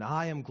 and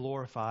I am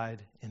glorified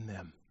in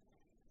them.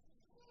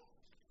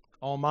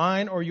 All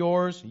mine are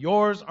yours,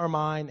 yours are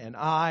mine, and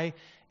I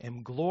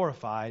am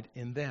glorified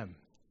in them.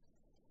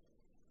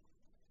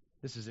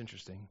 This is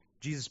interesting.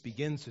 Jesus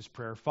begins his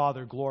prayer,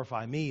 Father,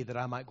 glorify me that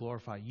I might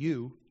glorify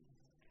you.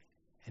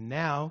 And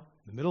now,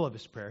 in the middle of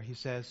his prayer, he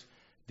says,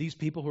 these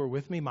people who are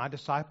with me, my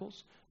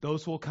disciples,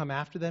 those who will come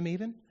after them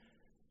even,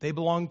 they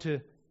belong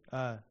to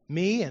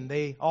me, and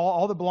they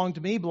all that belong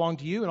to me belong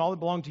to you, and all that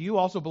belong to you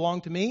also belong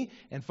to me.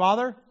 And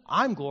Father,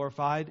 I'm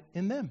glorified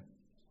in them.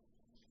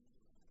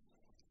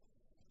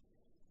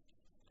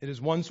 It is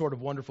one sort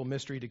of wonderful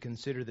mystery to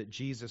consider that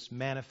Jesus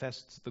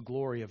manifests the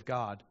glory of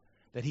God,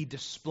 that he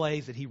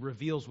displays, that he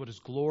reveals what is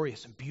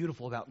glorious and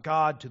beautiful about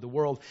God to the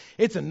world.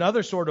 It's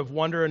another sort of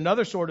wonder,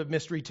 another sort of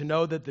mystery to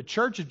know that the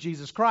church of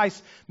Jesus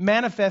Christ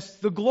manifests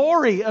the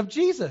glory of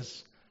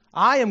Jesus.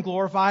 I am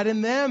glorified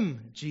in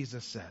them,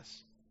 Jesus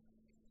says.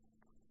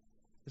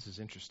 This is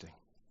interesting.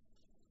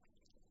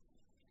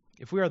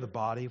 If we are the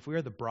body, if we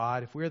are the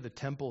bride, if we are the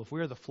temple, if we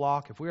are the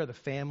flock, if we are the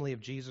family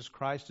of Jesus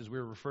Christ, as we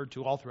are referred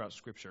to all throughout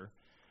Scripture,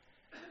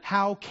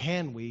 how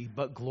can we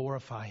but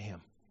glorify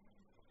him?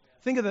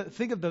 Think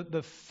of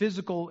the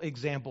physical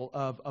example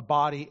of a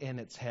body and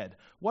its head.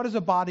 What does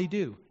a body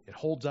do? It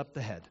holds up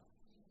the head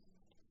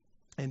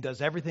and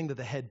does everything that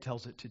the head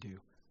tells it to do.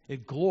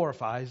 It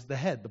glorifies the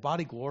head. The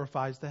body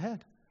glorifies the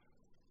head.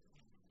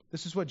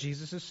 This is what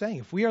Jesus is saying.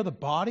 If we are the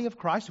body of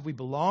Christ, if we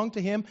belong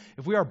to him,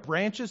 if we are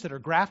branches that are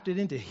grafted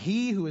into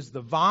he who is the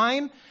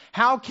vine,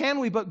 how can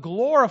we but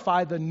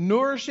glorify the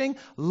nourishing,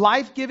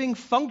 life-giving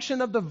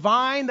function of the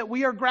vine that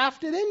we are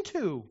grafted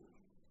into?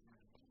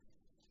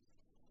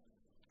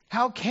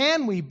 How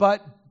can we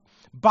but,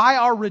 by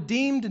our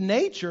redeemed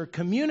nature,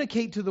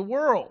 communicate to the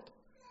world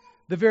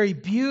the very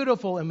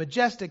beautiful and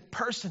majestic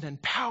person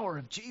and power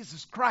of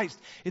Jesus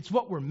Christ? It's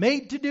what we're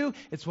made to do.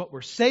 It's what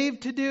we're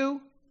saved to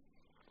do.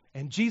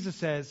 And Jesus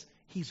says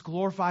he's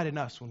glorified in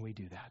us when we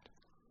do that.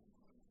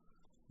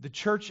 The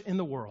church in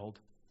the world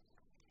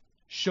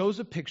shows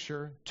a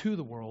picture to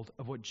the world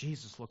of what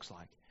Jesus looks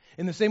like.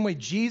 In the same way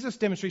Jesus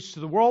demonstrates to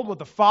the world what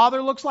the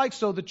Father looks like,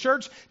 so the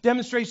church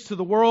demonstrates to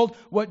the world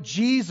what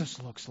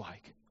Jesus looks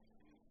like.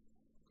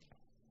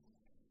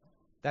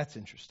 That's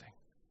interesting.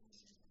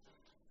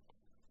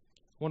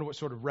 I wonder what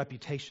sort of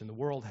reputation the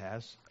world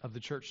has of the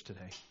church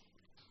today.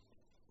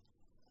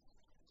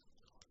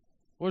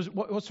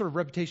 What sort of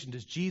reputation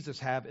does Jesus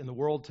have in the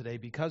world today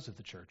because of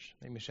the church?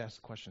 Maybe we should ask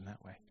the question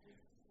that way.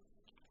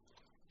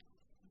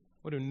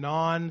 What do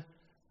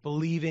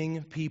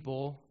non-believing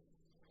people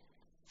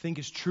think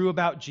is true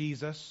about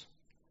Jesus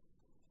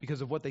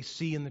because of what they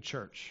see in the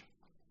church?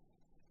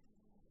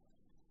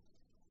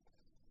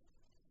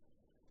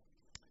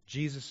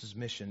 Jesus'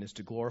 mission is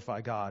to glorify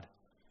God,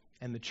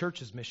 and the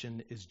church's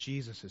mission is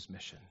Jesus'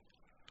 mission.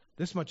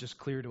 This much is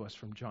clear to us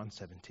from John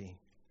 17.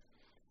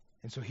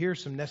 And so here are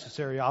some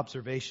necessary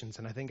observations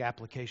and I think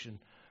application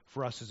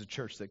for us as a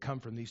church that come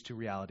from these two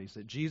realities.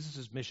 That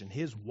Jesus' mission,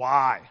 his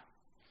why,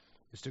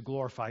 is to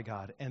glorify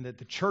God. And that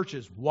the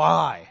church's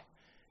why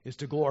is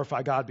to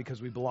glorify God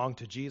because we belong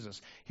to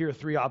Jesus. Here are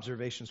three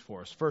observations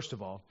for us. First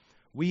of all,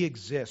 we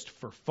exist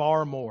for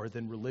far more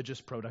than religious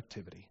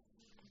productivity.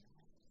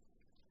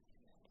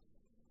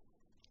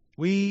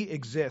 We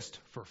exist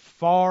for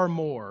far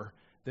more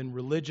than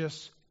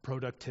religious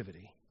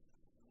productivity.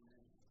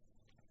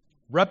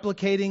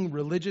 Replicating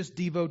religious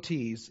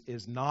devotees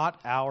is not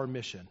our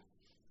mission.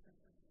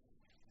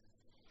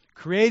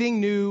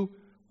 Creating new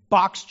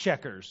box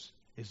checkers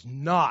is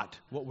not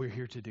what we're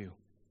here to do.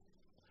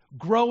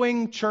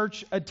 Growing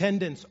church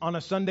attendance on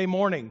a Sunday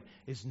morning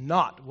is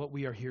not what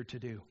we are here to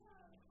do.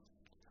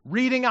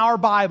 Reading our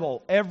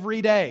Bible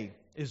every day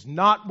is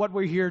not what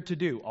we're here to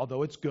do,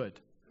 although it's good.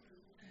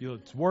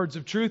 It's words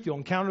of truth. You'll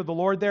encounter the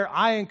Lord there.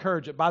 I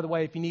encourage it. By the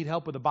way, if you need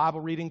help with a Bible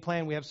reading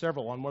plan, we have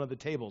several on one of the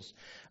tables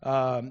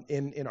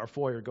in our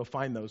foyer. Go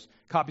find those.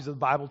 Copies of the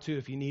Bible, too,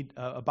 if you need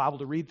a Bible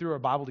to read through or a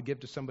Bible to give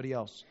to somebody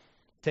else.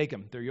 Take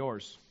them. They're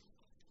yours.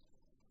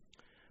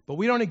 But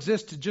we don't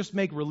exist to just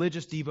make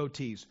religious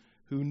devotees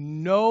who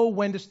know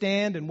when to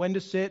stand and when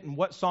to sit and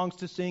what songs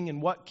to sing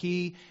and what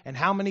key and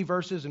how many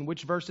verses and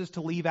which verses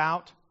to leave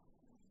out.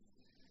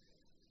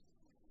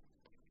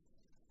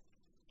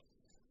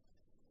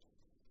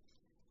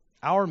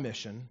 Our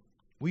mission,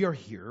 we are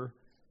here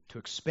to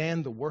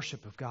expand the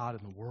worship of God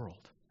in the world.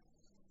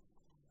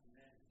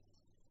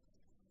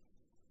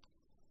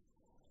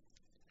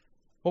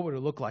 What would it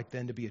look like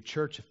then to be a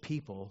church of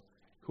people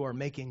who are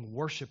making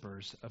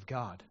worshipers of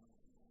God?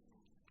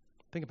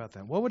 Think about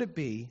that. What would it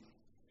be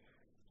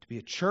to be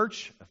a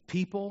church of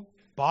people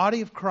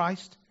body of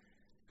Christ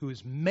who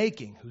is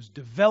making, who's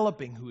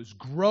developing, who is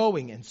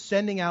growing and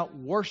sending out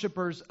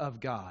worshipers of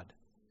God.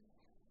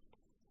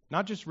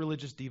 Not just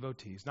religious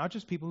devotees, not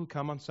just people who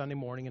come on Sunday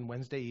morning and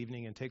Wednesday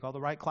evening and take all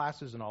the right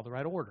classes in all the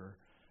right order,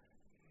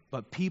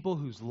 but people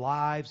whose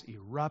lives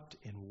erupt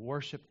in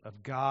worship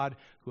of God,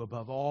 who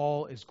above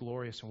all is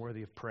glorious and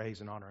worthy of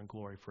praise and honor and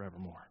glory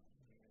forevermore.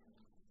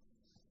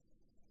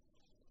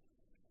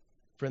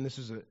 Friend, this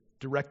is a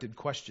directed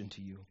question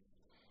to you.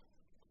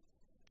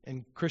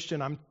 And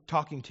Christian, I'm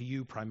talking to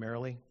you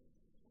primarily.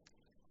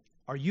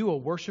 Are you a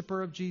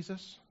worshiper of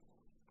Jesus?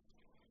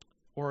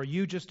 Or are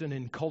you just an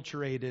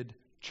enculturated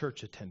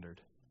church attender?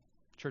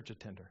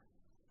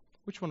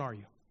 Which one are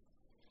you?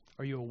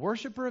 Are you a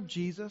worshiper of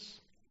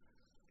Jesus?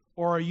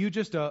 Or are you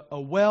just a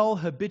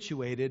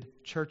well-habituated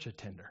church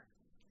attender?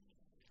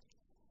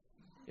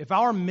 If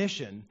our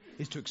mission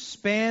is to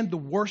expand the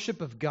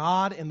worship of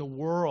God in the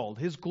world,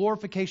 His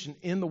glorification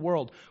in the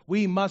world,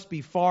 we must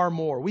be far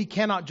more. We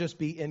cannot just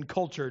be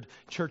encultured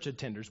church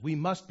attenders. We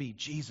must be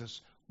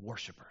Jesus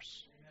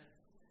worshipers. Amen.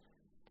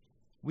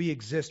 We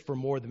exist for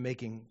more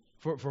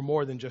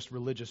than just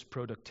religious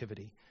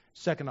productivity.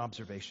 Second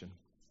observation,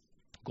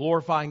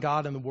 glorifying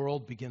God in the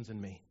world begins in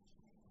me,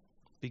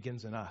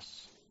 begins in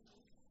us.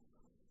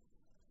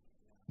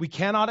 We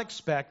cannot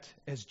expect,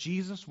 as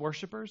Jesus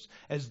worshipers,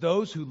 as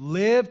those who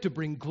live to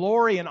bring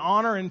glory and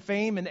honor and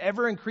fame in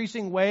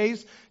ever-increasing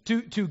ways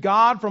to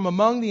God from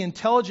among the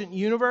intelligent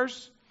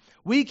universe,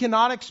 we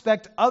cannot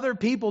expect other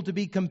people to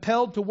be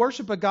compelled to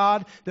worship a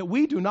God that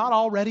we do not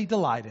already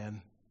delight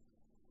in.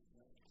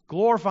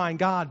 Glorifying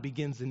God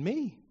begins in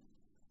me,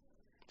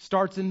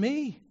 starts in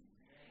me.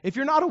 If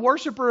you're not a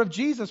worshiper of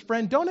Jesus,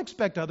 friend, don't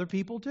expect other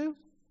people to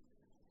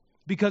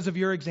because of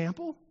your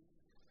example.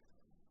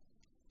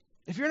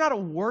 If you're not a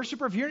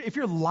worshiper, if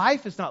your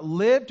life is not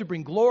lived to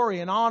bring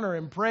glory and honor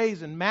and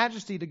praise and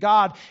majesty to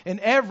God in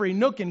every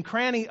nook and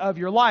cranny of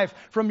your life,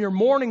 from your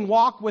morning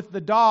walk with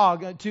the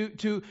dog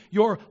to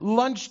your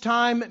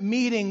lunchtime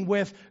meeting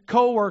with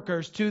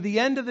coworkers, to the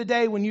end of the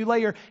day when you lay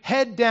your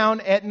head down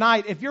at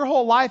night, if your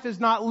whole life is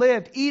not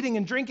lived, eating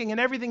and drinking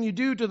and everything you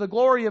do to the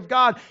glory of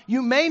God,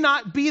 you may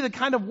not be the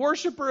kind of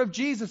worshiper of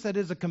Jesus that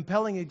is a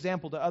compelling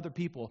example to other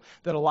people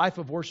that a life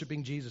of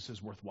worshiping Jesus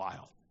is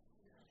worthwhile.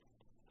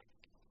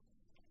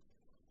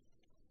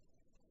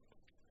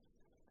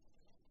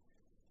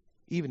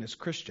 Even as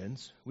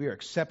Christians, we are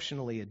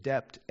exceptionally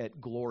adept at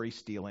glory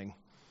stealing.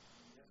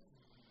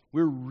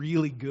 We're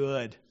really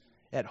good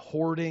at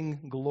hoarding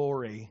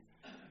glory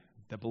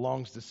that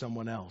belongs to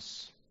someone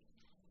else.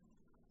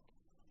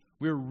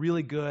 We're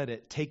really good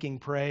at taking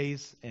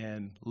praise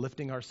and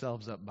lifting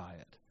ourselves up by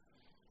it.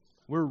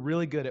 We're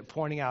really good at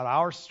pointing out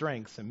our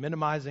strengths and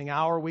minimizing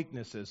our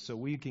weaknesses so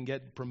we can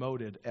get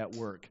promoted at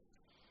work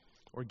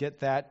or get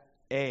that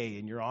A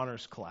in your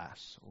honors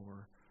class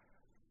or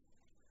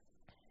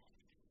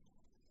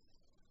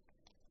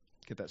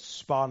get that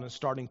spot in the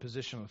starting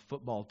position on the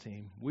football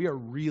team. We are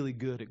really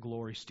good at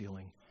glory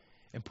stealing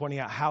and pointing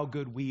out how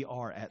good we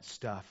are at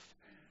stuff.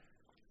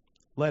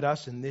 Let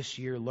us in this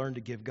year learn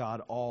to give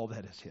God all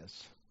that is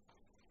His.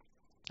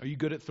 Are you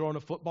good at throwing a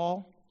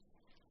football?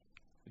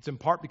 It's in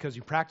part because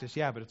you practice,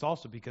 yeah, but it's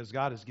also because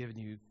God has given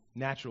you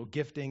natural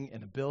gifting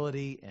and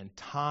ability and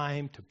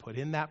time to put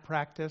in that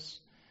practice.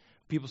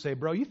 People say,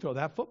 bro, you throw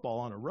that football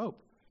on a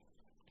rope.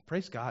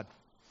 Praise God.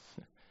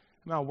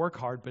 I mean, I'll work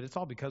hard, but it's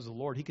all because of the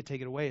Lord. He could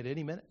take it away at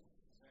any minute.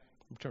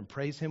 I'm trying to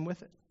praise Him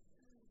with it.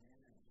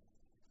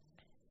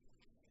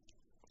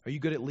 Are you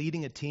good at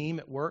leading a team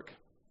at work?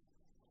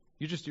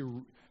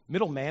 Your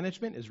middle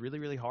management is really,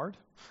 really hard.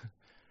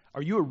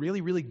 Are you a really,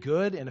 really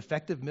good and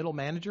effective middle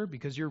manager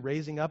because you're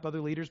raising up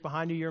other leaders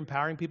behind you? You're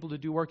empowering people to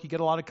do work. You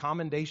get a lot of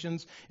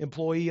commendations,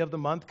 employee of the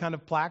month kind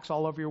of plaques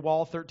all over your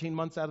wall 13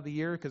 months out of the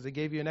year because they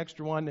gave you an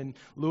extra one in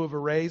lieu of a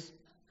raise.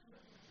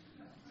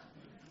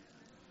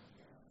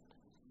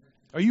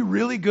 Are you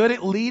really good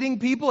at leading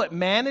people, at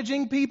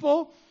managing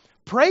people?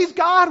 Praise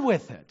God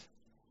with it.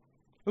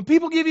 When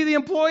people give you the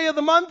Employee of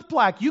the Month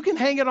plaque, you can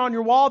hang it on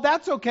your wall.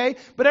 That's okay.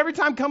 But every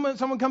time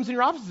someone comes in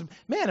your office and says,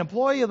 man,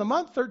 Employee of the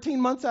Month, 13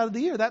 months out of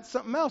the year, that's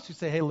something else. You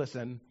say, hey,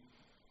 listen,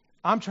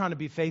 I'm trying to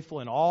be faithful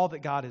in all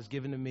that God has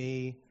given to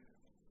me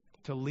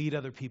to lead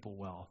other people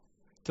well,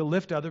 to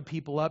lift other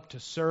people up, to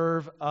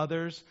serve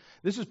others.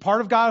 This is part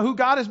of God, who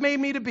God has made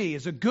me to be,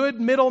 is a good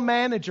middle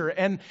manager.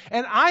 And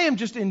I am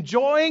just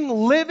enjoying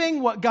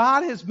living what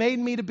God has made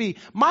me to be.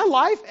 My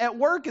life at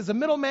work as a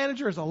middle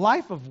manager is a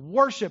life of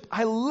worship.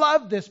 I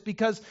love this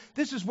because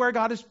this is where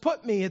God has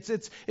put me.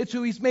 It's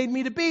who He's made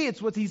me to be.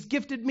 It's what He's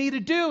gifted me to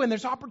do. And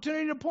there's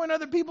opportunity to point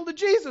other people to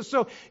Jesus.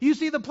 So you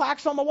see the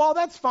plaques on the wall,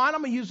 that's fine.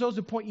 I'm going to use those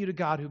to point you to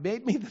God who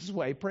made me this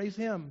way. Praise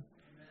Him.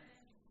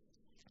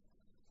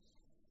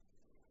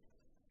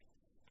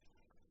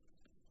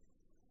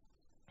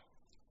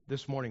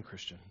 This morning,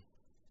 Christian,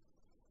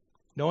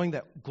 knowing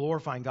that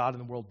glorifying God in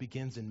the world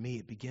begins in me,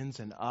 it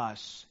begins in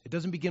us. It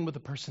doesn't begin with the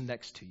person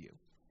next to you.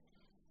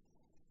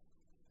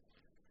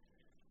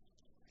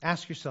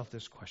 Ask yourself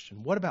this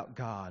question. What about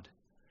God?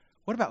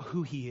 What about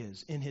who He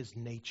is in His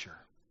nature?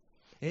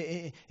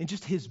 in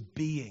just his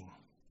being,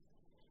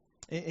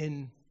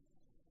 in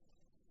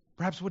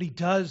perhaps what he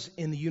does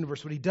in the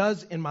universe, what he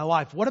does in my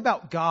life. What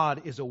about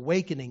God is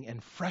awakening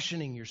and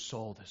freshening your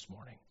soul this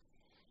morning?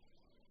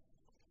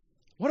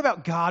 What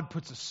about God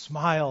puts a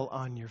smile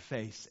on your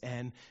face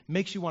and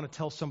makes you want to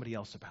tell somebody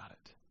else about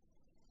it?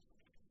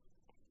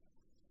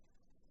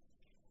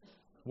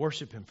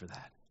 Worship him for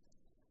that.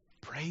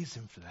 Praise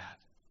him for that.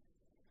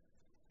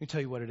 Let me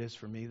tell you what it is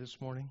for me this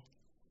morning.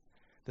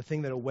 The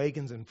thing that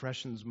awakens and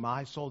freshens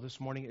my soul this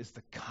morning is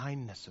the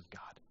kindness of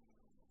God.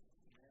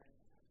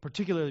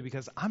 Particularly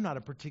because I'm not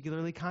a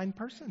particularly kind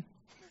person.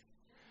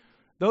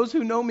 Those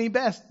who know me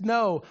best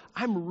know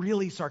I'm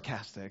really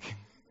sarcastic.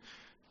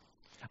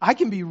 I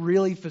can be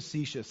really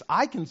facetious.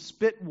 I can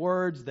spit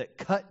words that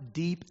cut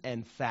deep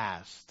and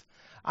fast.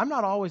 I'm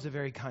not always a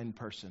very kind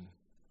person.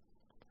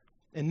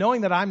 And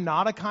knowing that I'm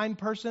not a kind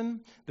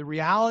person, the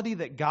reality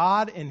that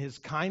God in his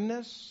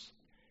kindness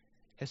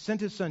has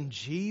sent his son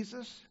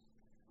Jesus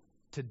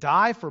to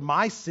die for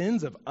my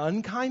sins of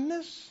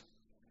unkindness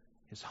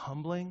is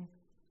humbling.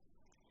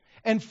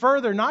 And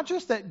further, not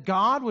just that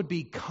God would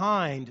be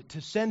kind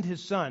to send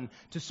his son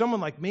to someone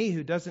like me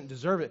who doesn't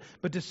deserve it,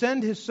 but to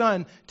send his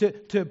son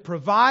to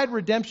provide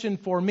redemption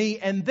for me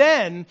and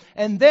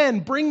then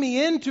bring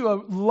me into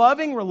a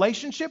loving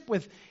relationship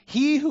with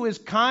he who is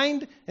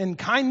kind and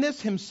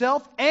kindness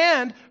himself,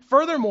 and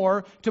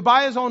furthermore, to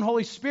by his own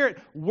Holy Spirit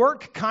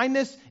work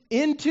kindness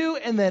into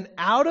and then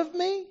out of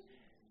me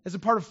as a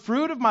part of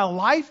fruit of my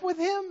life with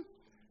him.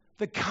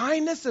 The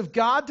kindness of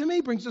God to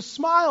me brings a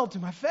smile to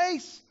my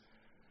face.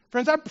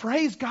 Friends, I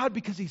praise God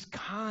because he's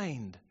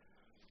kind.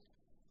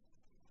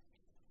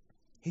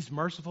 He's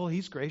merciful,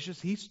 he's gracious,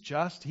 he's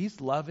just,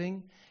 he's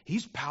loving,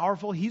 he's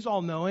powerful, he's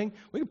all-knowing.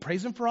 We can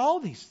praise him for all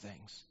these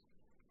things.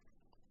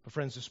 But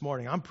friends, this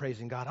morning, I'm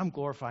praising God. I'm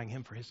glorifying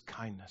him for his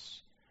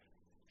kindness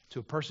to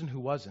a person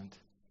who wasn't,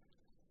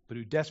 but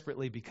who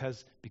desperately,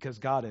 because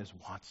God is,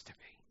 wants to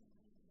be.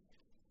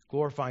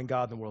 Glorifying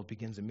God in the world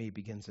begins in me,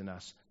 begins in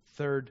us.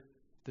 Third,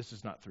 this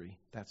is not three,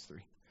 that's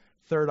three.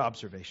 Third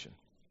observation.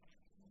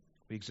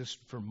 We exist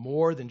for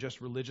more than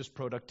just religious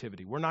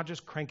productivity. We're not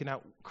just cranking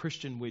out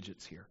Christian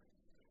widgets here.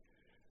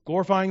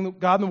 Glorifying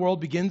God in the world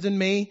begins in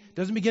me. It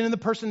doesn't begin in the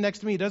person next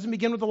to me. It doesn't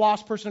begin with the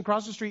lost person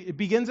across the street. It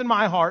begins in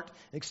my heart,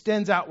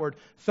 extends outward.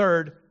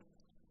 Third,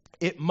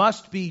 it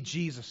must be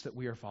Jesus that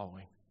we are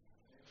following.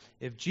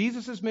 If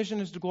Jesus' mission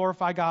is to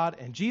glorify God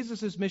and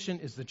Jesus' mission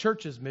is the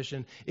church's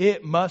mission,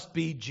 it must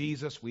be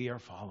Jesus we are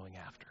following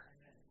after.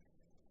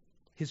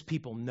 His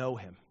people know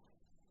him.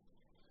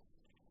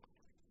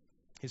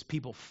 His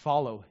people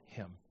follow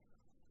him.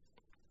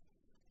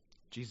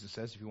 Jesus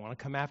says, if you want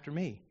to come after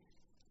me,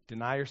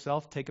 deny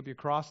yourself, take up your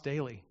cross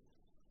daily,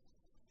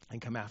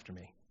 and come after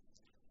me.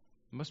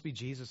 It must be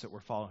Jesus that we're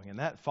following. And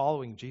that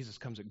following Jesus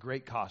comes at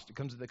great cost. It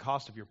comes at the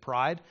cost of your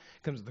pride.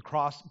 It comes at the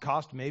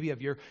cost maybe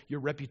of your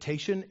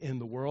reputation in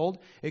the world.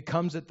 It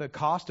comes at the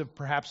cost of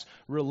perhaps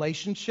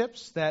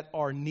relationships that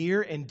are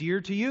near and dear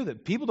to you,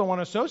 that people don't want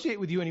to associate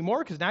with you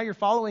anymore because now you're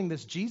following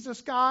this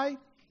Jesus guy.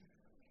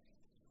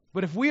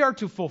 But if we are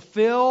to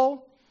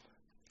fulfill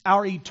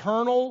our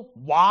eternal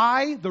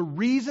why, the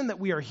reason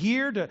that we are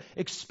here to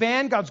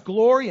expand God's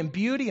glory and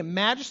beauty and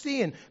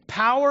majesty and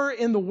power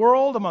in the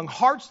world among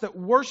hearts that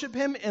worship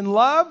him in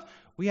love,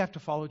 we have to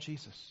follow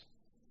Jesus.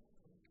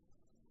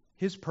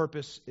 His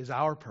purpose is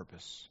our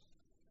purpose.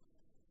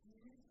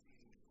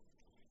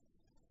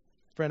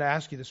 Friend, I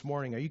ask you this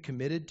morning, are you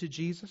committed to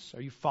Jesus?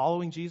 Are you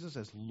following Jesus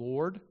as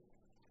Lord,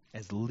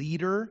 as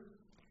leader,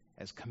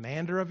 as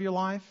commander of your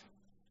life?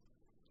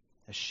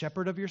 A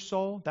shepherd of your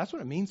soul? That's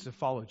what it means to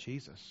follow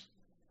Jesus.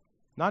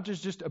 Not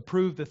just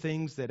approve the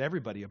things that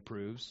everybody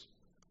approves.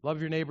 Love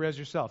your neighbor as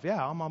yourself.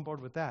 Yeah, I'm on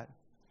board with that.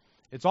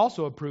 It's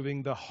also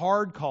approving the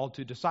hard call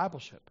to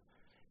discipleship.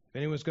 If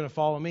anyone's going to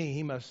follow me,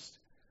 he must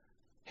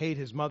hate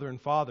his mother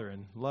and father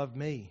and love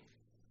me.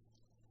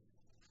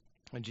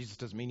 And Jesus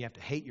doesn't mean you have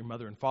to hate your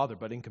mother and father,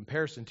 but in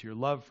comparison to your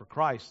love for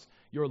Christ,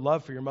 your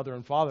love for your mother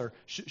and father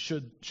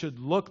should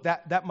look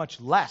that much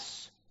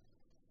less.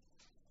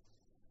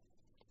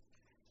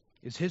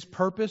 Is his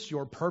purpose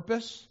your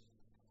purpose?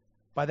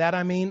 By that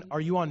I mean,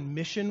 are you on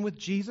mission with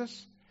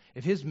Jesus?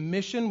 If his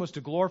mission was to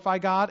glorify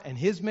God and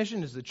his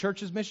mission is the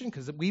church's mission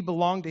because we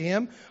belong to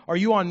him, are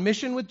you on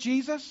mission with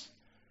Jesus?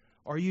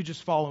 Or are you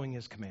just following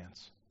his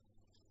commands?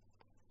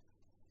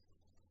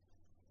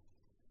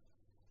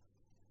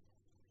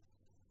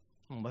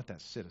 I'm going to let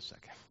that sit a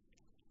second.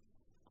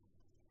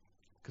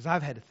 Because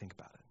I've had to think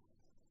about it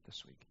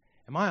this week.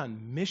 Am I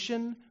on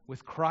mission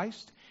with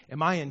Christ?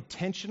 Am I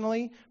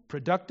intentionally,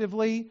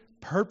 productively,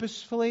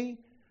 purposefully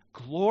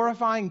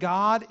glorifying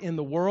God in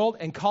the world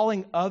and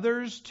calling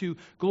others to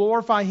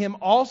glorify him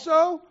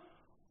also?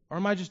 Or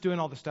am I just doing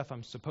all the stuff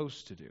I'm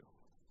supposed to do?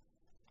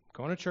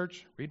 Going to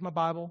church, reading my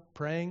Bible,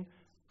 praying,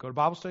 go to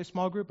Bible study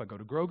small group, I go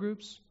to grow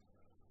groups.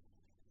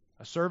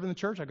 I serve in the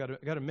church. I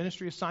got a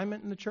ministry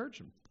assignment in the church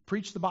and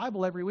preach the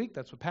Bible every week.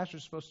 That's what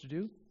pastors are supposed to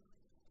do.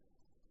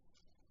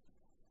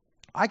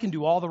 I can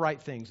do all the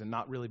right things and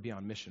not really be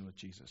on mission with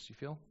Jesus. You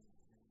feel?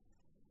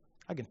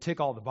 I can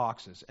tick all the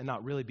boxes and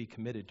not really be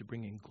committed to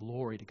bringing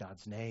glory to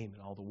God's name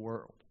in all the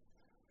world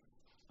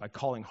by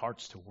calling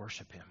hearts to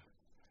worship Him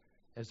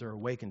as they're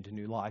awakened to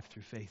new life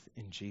through faith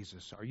in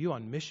Jesus. Are you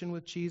on mission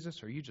with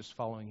Jesus, or are you just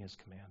following His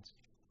commands?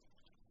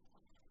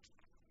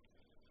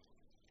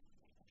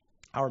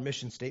 Our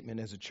mission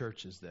statement as a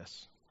church is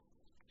this: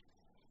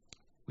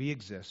 we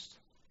exist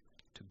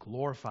to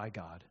glorify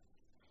God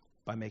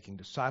by making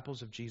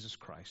disciples of Jesus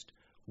Christ,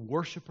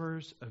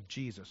 worshipers of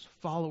Jesus,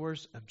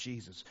 followers of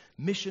Jesus,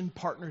 mission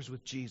partners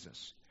with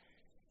Jesus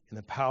in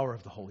the power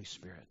of the Holy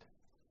Spirit.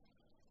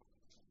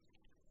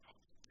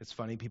 It's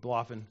funny, people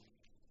often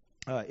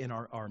in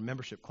our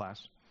membership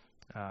class,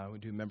 we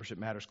do Membership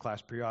Matters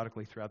class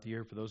periodically throughout the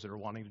year for those that are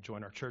wanting to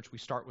join our church. We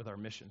start with our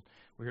mission.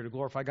 We're here to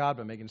glorify God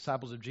by making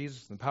disciples of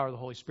Jesus in the power of the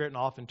Holy Spirit, and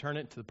I'll often turn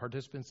it to the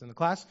participants in the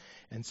class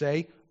and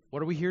say,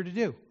 what are we here to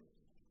do?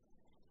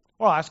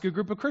 Well, I'll ask a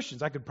group of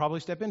Christians. I could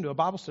probably step into a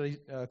Bible study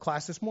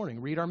class this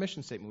morning, read our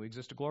mission statement. We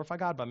exist to glorify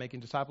God by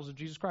making disciples of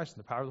Jesus Christ in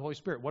the power of the Holy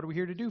Spirit. What are we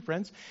here to do,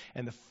 friends?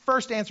 And the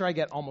first answer I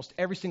get almost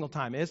every single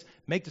time is,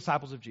 make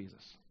disciples of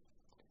Jesus.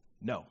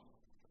 No.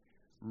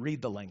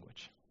 Read the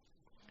language.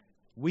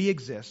 We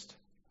exist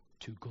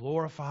to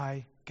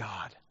glorify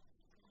God,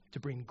 to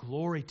bring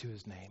glory to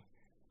His name,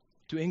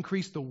 to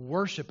increase the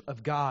worship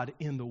of God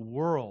in the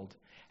world.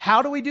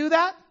 How do we do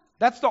that?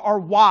 That's our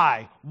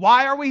why.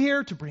 Why are we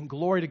here? To bring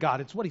glory to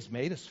God. It's what He's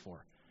made us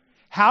for.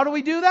 How do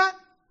we do that?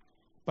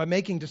 By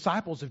making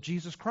disciples of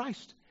Jesus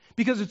Christ.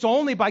 Because it's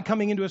only by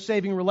coming into a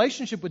saving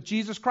relationship with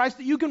Jesus Christ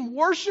that you can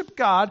worship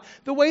God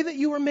the way that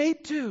you were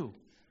made to.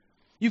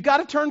 You've got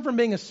to turn from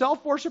being a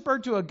self-worshiper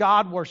to a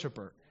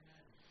God-worshiper.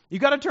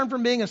 You've got to turn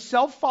from being a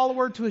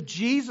self-follower to a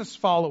Jesus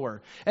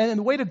follower. And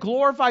the way to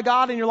glorify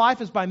God in your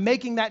life is by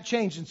making that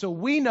change. And so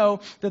we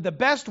know that the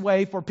best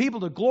way for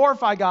people to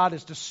glorify God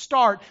is to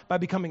start by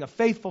becoming a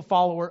faithful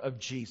follower of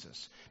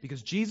Jesus.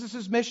 Because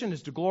Jesus' mission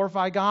is to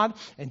glorify God,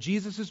 and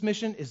Jesus'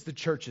 mission is the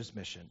church's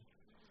mission.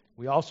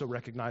 We also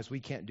recognize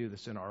we can't do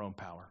this in our own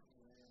power.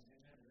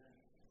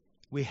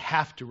 We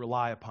have to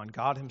rely upon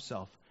God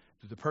Himself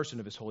through the person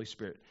of His Holy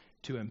Spirit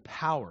to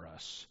empower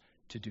us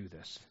to do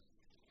this.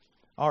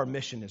 Our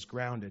mission is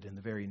grounded in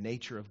the very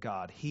nature of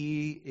God.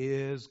 He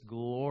is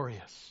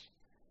glorious.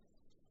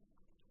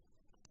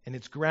 And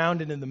it's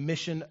grounded in the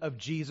mission of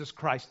Jesus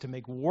Christ to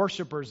make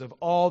worshipers of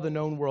all the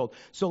known world.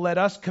 So let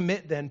us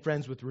commit then,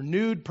 friends, with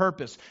renewed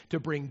purpose to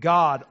bring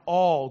God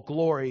all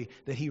glory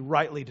that He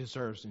rightly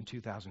deserves in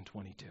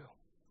 2022.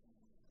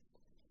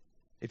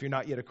 If you're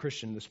not yet a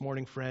Christian this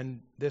morning,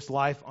 friend, this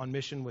life on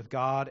mission with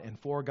God and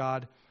for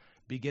God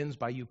begins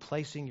by you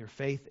placing your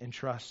faith and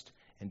trust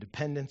and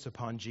dependence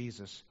upon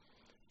Jesus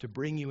to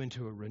bring you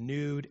into a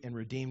renewed and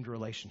redeemed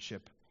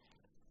relationship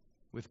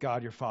with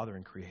God, your Father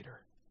and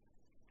Creator.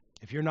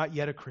 If you're not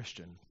yet a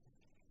Christian,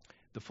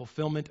 the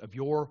fulfillment of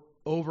your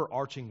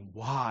overarching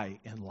why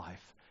in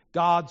life,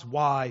 God's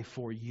why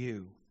for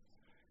you,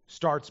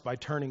 starts by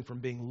turning from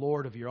being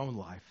Lord of your own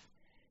life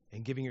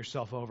and giving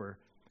yourself over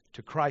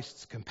to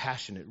Christ's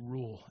compassionate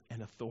rule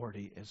and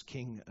authority as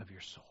King of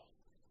your soul.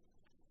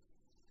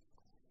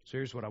 So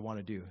here's what I want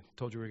to do. I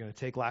told you we were going to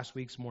take last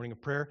week's morning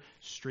of prayer,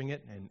 string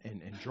it,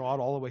 and draw it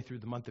all the way through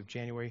the month of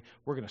January.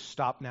 We're going to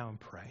stop now and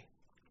pray.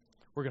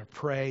 We're going to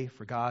pray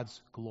for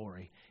God's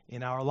glory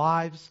in our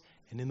lives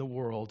and in the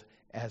world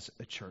as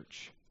a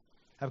church.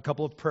 I have a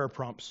couple of prayer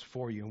prompts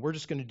for you, and we're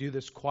just going to do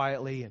this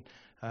quietly,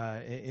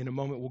 and in a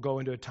moment we'll go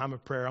into a time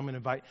of prayer. I'm going to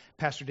invite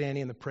Pastor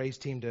Danny and the praise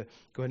team to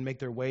go ahead and make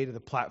their way to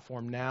the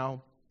platform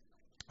now.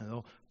 And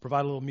they'll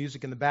provide a little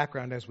music in the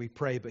background as we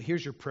pray, but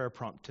here's your prayer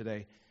prompt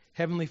today.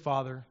 Heavenly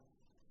Father,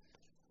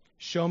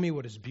 show me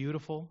what is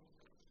beautiful.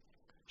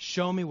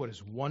 Show me what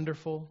is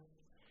wonderful.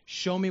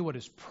 Show me what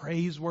is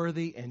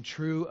praiseworthy and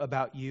true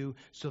about you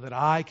so that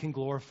I can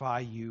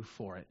glorify you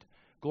for it.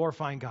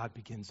 Glorifying God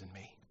begins in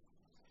me.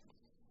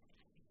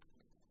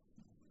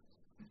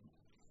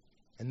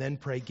 And then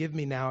pray, give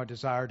me now a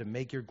desire to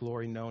make your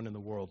glory known in the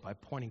world by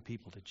pointing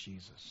people to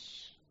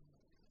Jesus.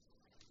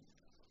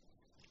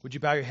 Would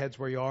you bow your heads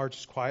where you are,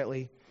 just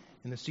quietly,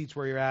 in the seats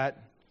where you're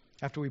at?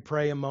 After we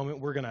pray a moment,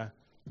 we're going to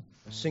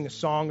sing a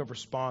song of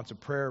response, a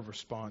prayer of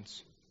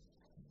response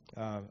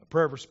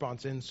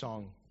in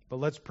song. But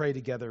let's pray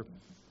together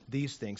these things.